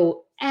that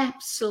will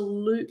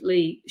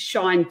absolutely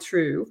shine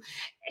through.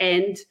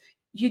 And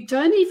you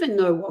don't even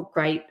know what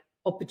great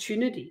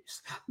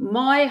opportunities.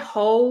 My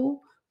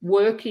whole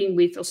working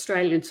with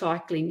Australian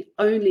cycling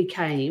only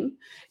came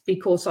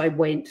because I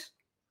went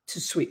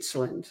to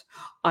Switzerland.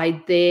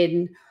 I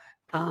then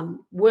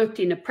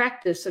worked in a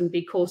practice, and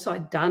because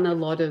I'd done a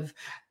lot of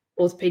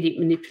orthopedic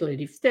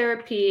manipulative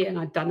therapy and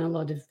I'd done a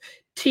lot of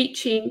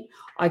teaching,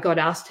 I got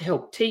asked to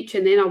help teach,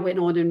 and then I went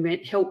on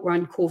and helped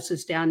run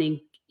courses down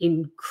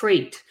in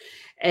Crete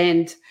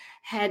and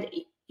had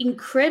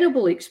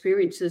incredible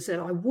experiences that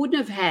I wouldn't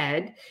have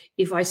had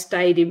if I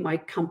stayed in my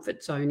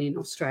comfort zone in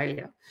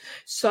Australia.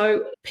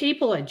 So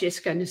people are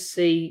just going to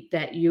see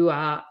that you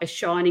are a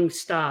shining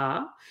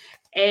star,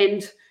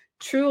 and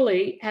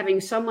truly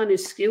having someone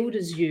as skilled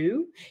as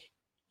you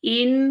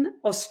in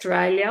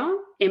Australia,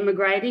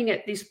 emigrating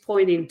at this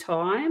point in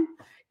time,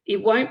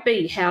 it won't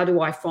be how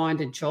do I find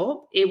a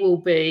job? It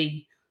will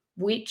be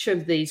which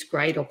of these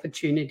great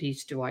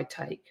opportunities do I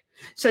take?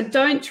 So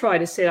don't try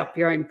to set up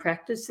your own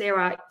practice. There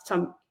are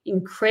some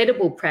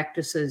incredible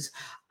practices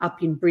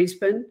up in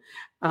Brisbane,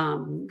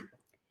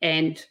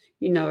 and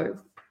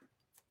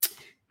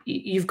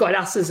you've got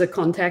us as a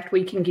contact.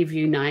 We can give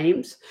you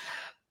names.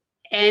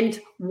 And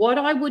what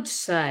I would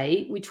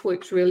say, which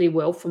works really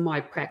well for my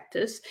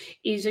practice,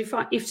 is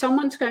if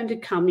someone's going to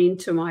come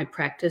into my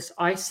practice,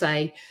 I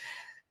say,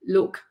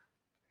 look,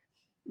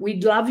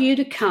 we'd love you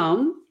to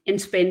come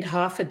and spend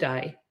half a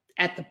day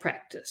at the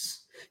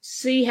practice,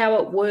 see how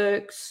it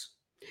works.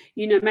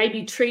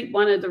 Maybe treat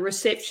one of the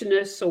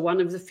receptionists or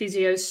one of the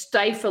physios,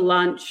 stay for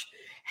lunch,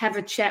 have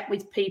a chat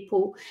with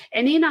people.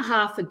 And in a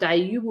half a day,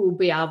 you will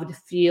be able to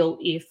feel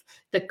if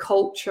the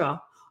culture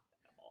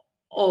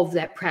of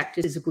that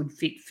practice is a good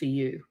fit for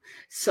you.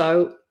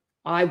 So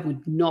I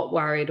would not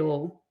worry at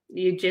all.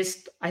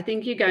 I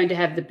think you're going to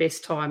have the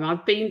best time.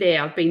 I've been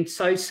there. I've been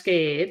so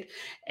scared.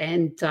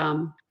 And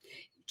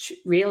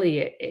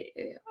really,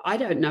 I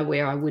don't know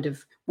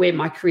where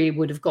my career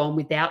would have gone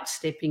without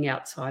stepping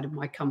outside of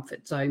my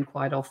comfort zone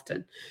quite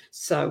often.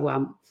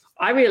 So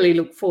I really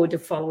look forward to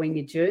following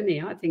your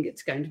journey. I think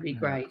it's going to be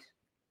great.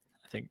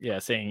 I think,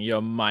 seeing your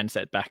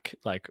mindset back,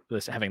 like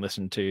having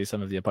listened to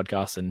some of your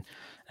podcasts and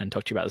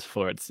talked to you about this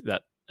before, it's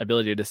that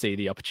ability to see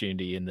the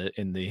opportunity in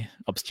the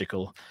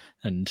obstacle.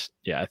 And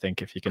I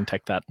think if you can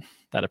take that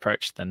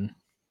approach, then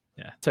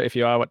So if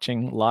you are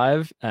watching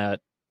live,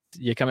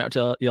 you're coming up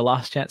to your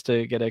last chance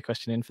to get a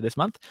question in for this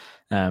month.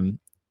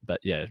 But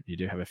you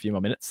do have a few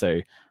more minutes, so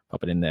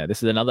pop it in there.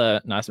 This is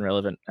another nice and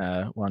relevant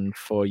one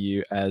for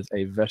you as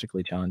a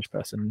vertically challenged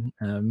person,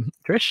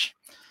 Trish.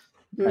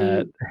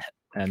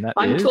 And that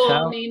I'm is tall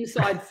on the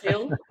inside,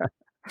 Phil.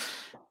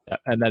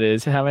 And that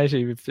is, how much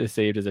you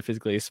perceived as a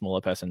physically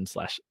smaller person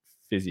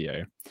 /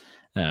 physio,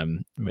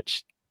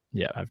 which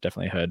I've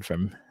definitely heard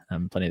from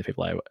plenty of the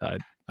people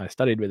I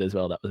studied with as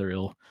well. That was a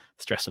real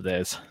stress of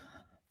theirs.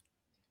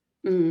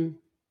 Over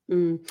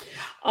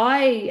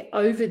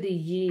the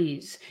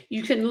years,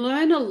 you can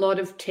learn a lot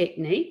of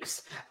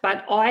techniques,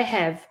 but I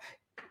have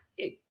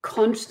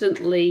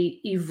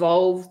constantly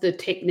evolved the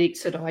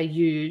techniques that I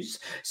use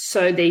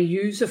so they're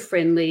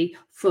user-friendly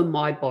for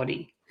my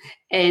body.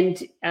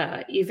 And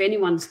if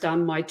anyone's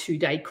done my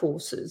 2-day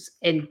courses,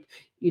 and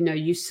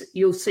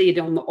you'll see it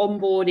on the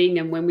onboarding,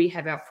 and when we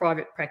have our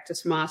private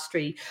practice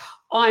mastery,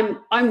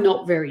 I'm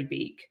not very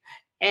big.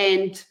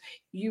 And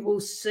you will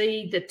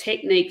see the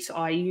techniques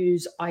I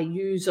use. I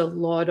use a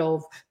lot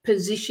of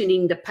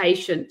positioning the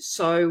patient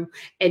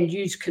and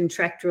use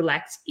contract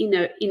relax in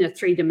a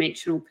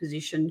 3-dimensional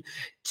position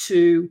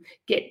to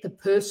get the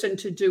person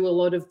to do a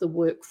lot of the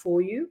work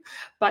for you.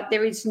 But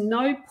there is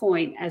no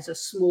point as a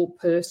small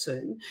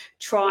person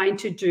trying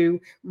to do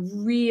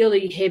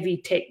really heavy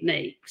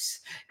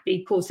techniques,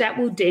 because that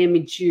will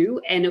damage you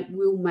and it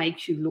will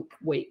make you look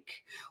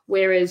weak.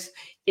 Whereas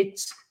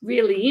it's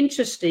really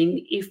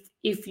interesting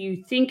if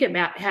you think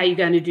about how you're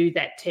going to do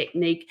that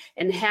technique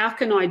and how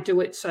can I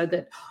do it so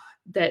that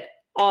that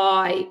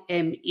I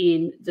am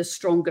in the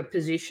stronger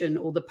position,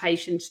 or the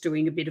patient's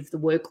doing a bit of the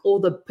work, or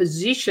the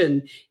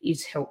position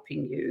is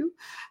helping you,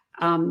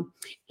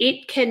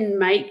 it can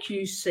make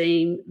you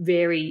seem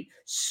very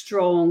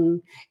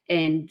strong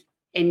and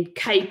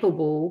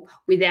capable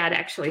without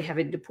actually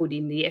having to put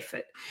in the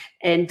effort.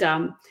 And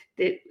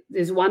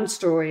there's one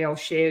story I'll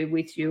share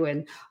with you,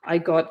 and I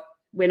got,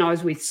 when I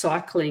was with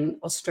Cycling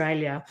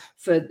Australia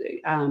for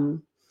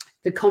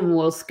the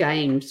Commonwealth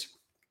Games,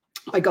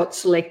 I got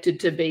selected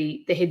to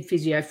be the head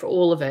physio for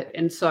all of it.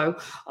 And so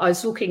I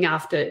was looking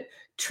after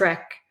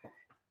track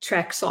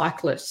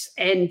cyclists.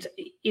 And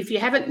if you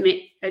haven't met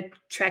a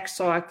track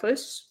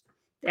cyclist,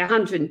 they're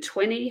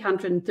 120,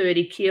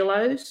 130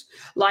 kilos.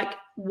 Like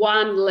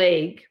one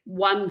leg,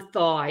 one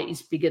thigh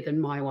is bigger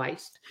than my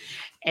waist.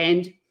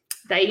 And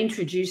they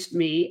introduced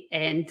me,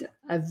 and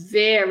a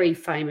very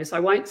famous, I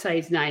won't say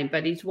his name,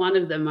 but he's one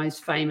of the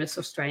most famous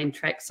Australian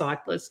track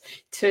cyclists,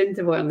 turned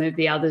to one of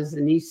the others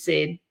and he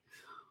said,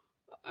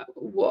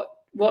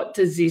 what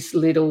does this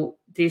little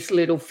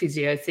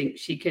physio think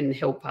she can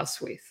help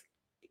us with?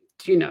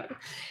 Do you know?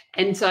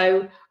 And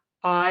so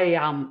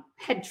I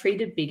had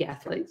treated big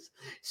athletes.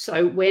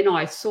 So when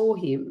I saw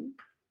him,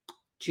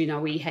 do you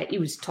know, he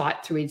was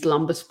tight through his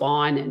lumbar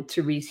spine and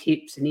to his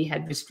hips, and he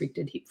had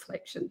restricted hip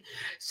flexion.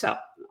 So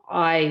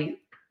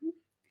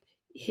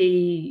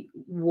he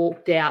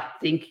walked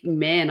out thinking,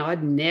 man,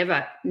 I'd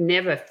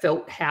never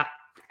felt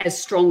as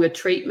strong a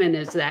treatment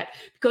as that,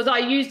 because I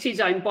used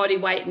his own body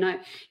weight. And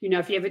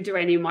if you ever do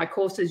any of my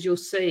courses, you'll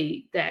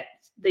see that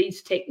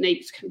these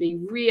techniques can be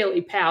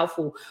really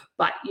powerful,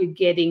 but you're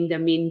getting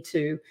them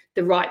into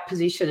the right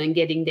position and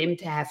getting them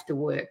to have to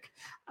work.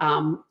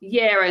 And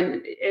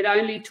it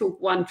only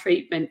took one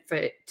treatment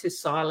to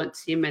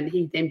silence him, and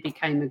he then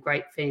became a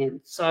great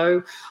fan.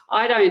 So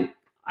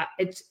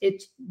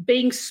it's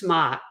being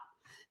smart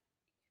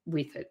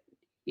with it.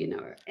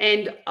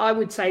 And I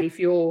would say if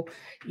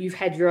you've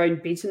had your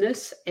own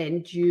business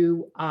and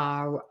you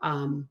are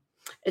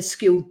a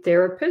skilled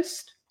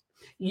therapist,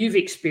 you've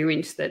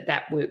experienced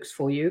that works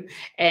for you.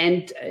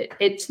 And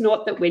it's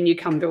not that when you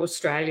come to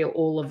Australia,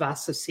 all of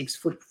us are 6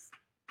 foot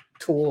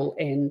tall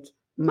and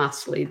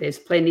muscly. There's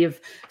plenty of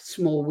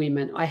small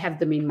women. I have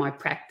them in my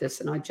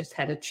practice, and I just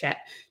had a chat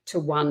to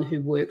one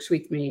who works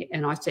with me,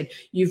 and I said,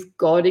 you've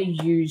got to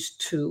use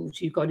tools.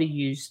 You've got to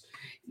use,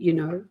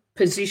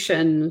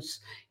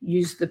 positions,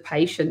 use the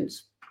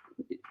patients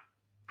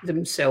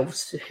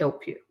themselves to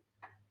help you.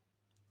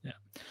 Yeah.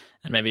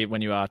 And maybe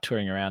when you are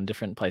touring around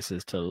different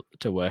places to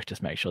work,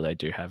 just make sure they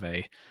do have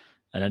an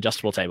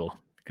adjustable table,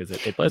 because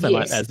it blows my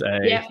mind.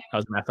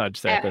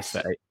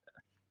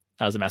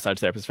 I was a massage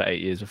therapist for 8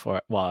 years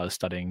while I was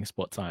studying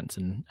sports science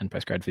and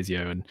postgrad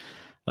physio, and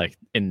like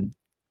in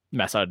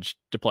massage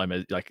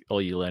diploma, like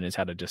all you learn is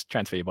how to just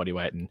transfer your body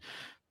weight and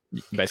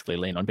basically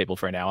lean on people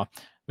for an hour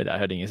without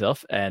hurting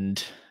yourself.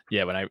 And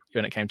yeah, when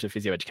it came to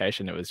physio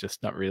education, it was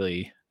just not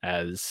really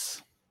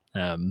as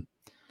I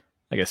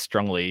guess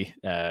strongly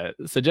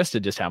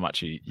suggested just how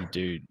much you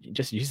do. You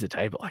just use the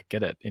table, like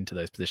get it into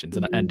those positions.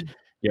 And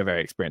you're a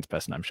very experienced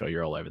person. I'm sure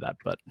you're all over that,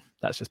 but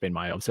that's just been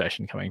my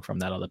observation coming from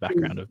that other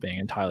background of being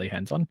entirely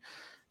hands-on.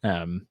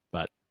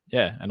 But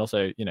yeah, and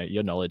also,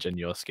 your knowledge and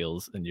your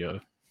skills and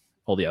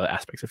all the other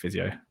aspects of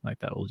physio, like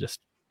that will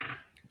just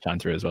shine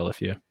through as well if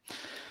you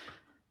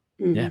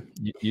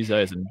use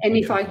those. And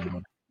if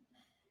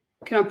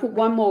can I put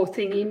one more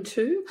thing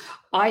into?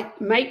 I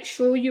make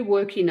sure you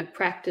work in a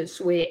practice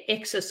where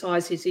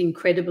exercise is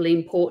incredibly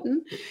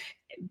important,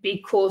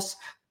 because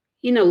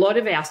in a lot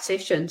of our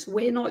sessions,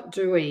 we're not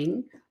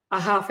doing a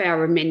half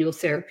hour of manual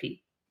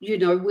therapy.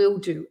 We'll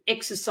do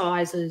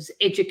exercises,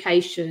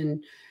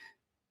 education,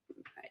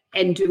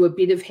 and do a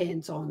bit of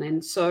hands-on.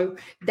 And so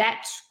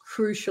that's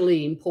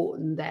crucially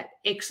important, that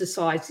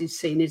exercise is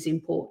seen as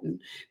important,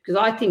 because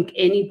I think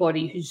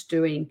anybody who's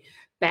doing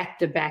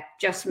back-to-back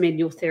just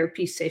manual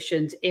therapy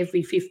sessions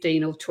every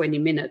 15 or 20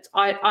 minutes,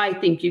 I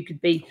think you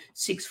could be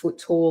 6 foot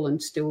tall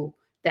and still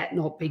that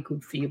not be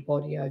good for your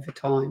body over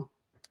time.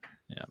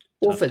 Yeah.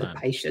 Or for the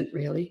patient,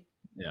 really.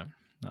 Yeah,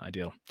 not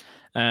ideal.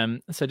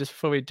 So just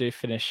before we do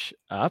finish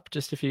up,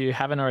 just if you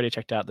haven't already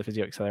checked out the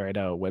Physio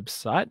Accelerator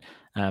website,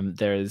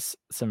 there is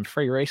some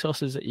free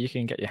resources that you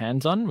can get your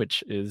hands on,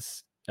 which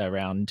is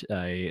around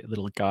a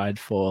little guide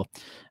for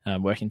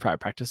working private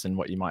practice and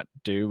what you might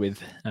do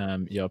with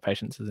your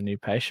patients as a new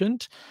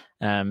patient.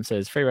 So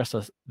there's free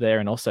resources there.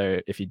 And also,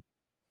 if you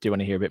do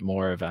want to hear a bit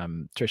more of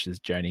Trish's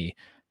journey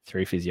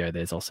through physio,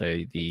 there's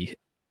also the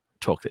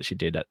talk that she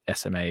did at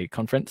SMA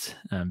conference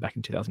back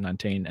in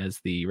 2019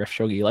 as the Ref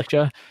Shogi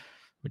lecture,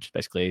 which is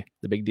basically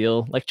the big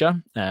deal lecture.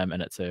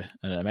 And it's an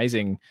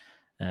amazing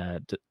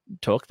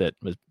talk that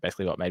was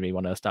basically what made me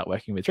want to start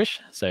working with Trish.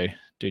 So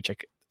do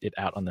check it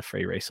out on the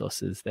free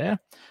resources there.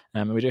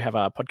 And we do have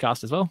our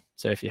podcast as well.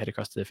 So if you head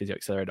across to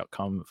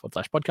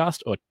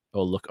physioaccelerator.com/podcast or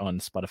look on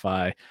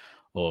Spotify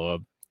or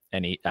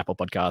any Apple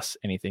Podcasts,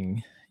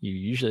 anything you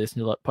usually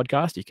listen to a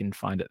podcast, you can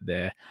find it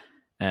there.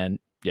 And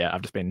yeah,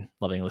 I've just been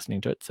loving listening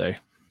to it. So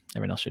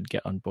everyone else should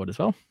get on board as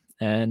well.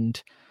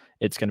 And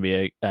it's going to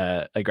be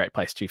a great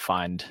place to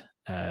find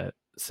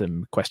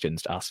some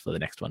questions to ask for the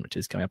next one, which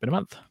is coming up in a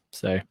month.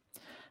 So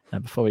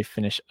before we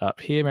finish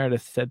up here,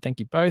 Meredith said thank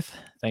you both.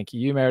 Thank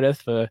you,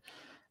 Meredith, for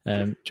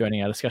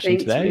joining our discussion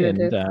today,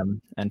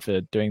 and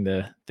for doing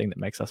the thing that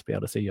makes us be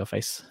able to see your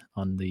face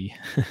on the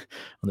on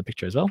the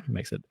picture as well. It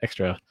makes it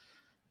extra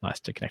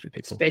nice to connect with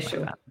people.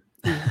 Special. Like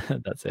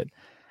that. That's it.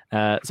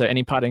 So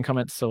any parting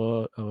comments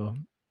or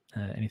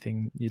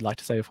anything you'd like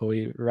to say before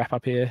we wrap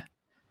up here,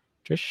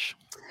 Trish?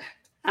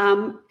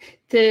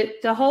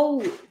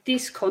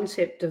 This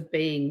concept of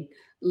being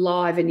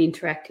live and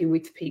interacting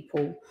with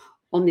people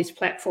on this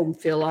platform,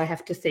 Phil, I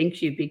have to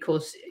thank you,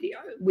 because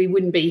we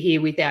wouldn't be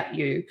here without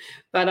you.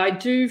 But I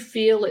do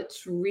feel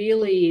it's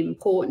really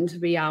important to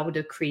be able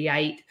to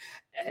create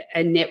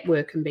a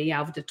network and be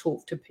able to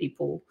talk to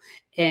people.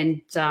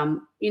 And,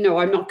 I'm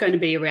not going to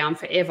be around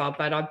forever,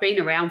 but I've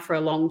been around for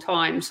a long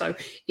time. So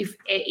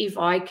if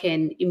I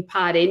can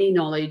impart any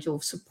knowledge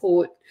or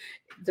support,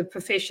 the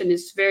profession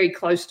is very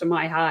close to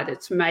my heart.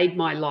 It's made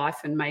my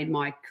life and made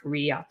my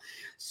career.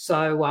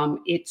 So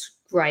it's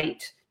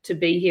great to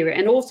be here.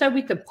 And also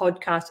with the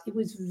podcast, it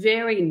was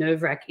very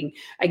nerve-wracking.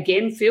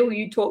 Again, Phil,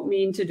 you talked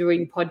me into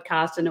doing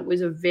podcasts, and it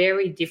was a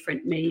very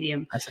different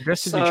medium. I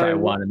suggested you try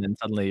one, and then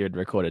suddenly you'd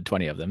recorded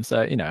 20 of them.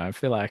 So, I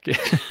feel like it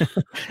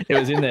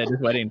was in there just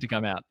waiting to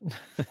come out.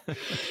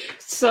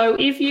 So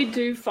if you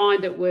do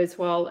find it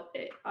worthwhile,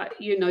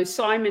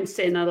 Simon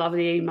sent a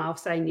lovely email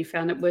saying you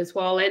found it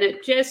worthwhile, and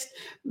it just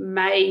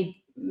made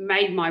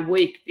my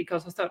week,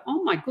 because I thought,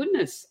 oh my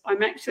goodness,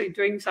 I'm actually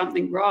doing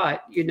something right,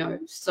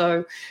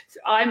 So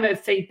I'm a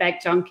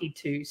feedback junkie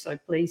too, so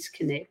please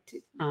connect.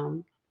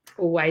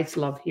 Always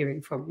love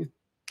hearing from you.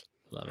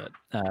 Love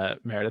it.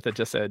 Meredith had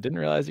just said, didn't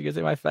realize you could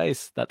see my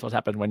face. That's what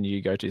happened when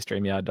you go to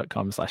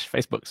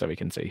StreamYard.com/Facebook so we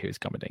can see who's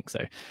commenting.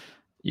 So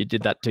you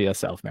did that to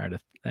yourself,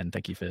 Meredith, and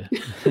thank you for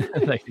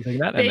thank you for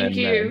that. Thank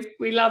you.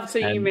 We love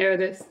seeing you,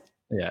 Meredith.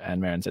 Yeah,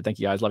 and Maren said, thank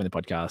you guys, loving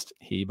the podcast.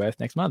 Hear you both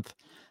next month.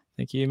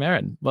 Thank you,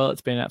 Maren. Well,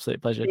 it's been an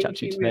absolute pleasure to chat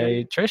to you today,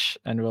 Maren. Trish,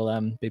 and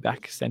we'll be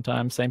back same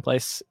time, same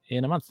place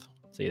in a month.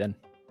 See you then.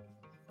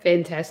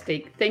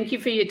 Fantastic. Thank you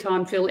for your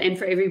time, Phil, and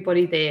for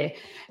everybody there.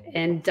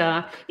 And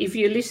if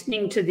you're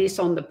listening to this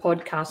on the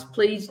podcast,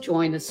 please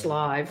join us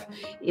live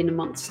in a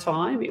month's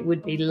time. It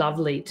would be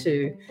lovely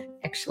to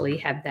actually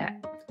have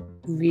that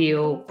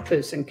real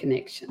person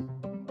connection.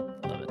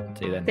 Love it.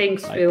 See you then.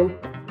 Thanks, Bye. Phil.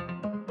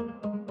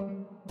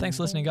 Thanks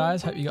for listening,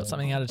 guys. Hope you got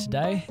something out of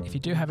today. If you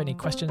do have any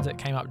questions that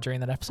came up during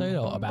that episode,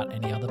 or about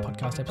any other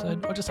podcast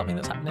episode, or just something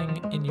that's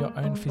happening in your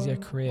own physio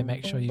career,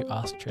 make sure you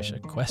ask Trish a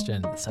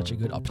question. It's such a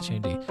good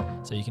opportunity.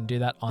 So you can do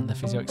that on the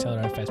Physio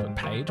Accelerator Facebook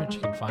page, which you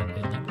can find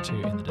a link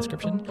to in the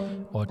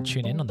description, or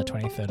tune in on the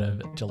 23rd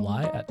of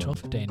July at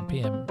 12:15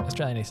 p.m.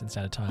 Australian Eastern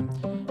Standard Time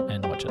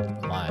and watch it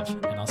live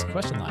and ask a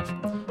question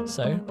live.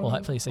 So we'll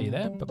hopefully see you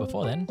there. But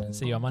before then,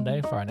 see you on Monday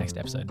for our next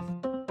episode.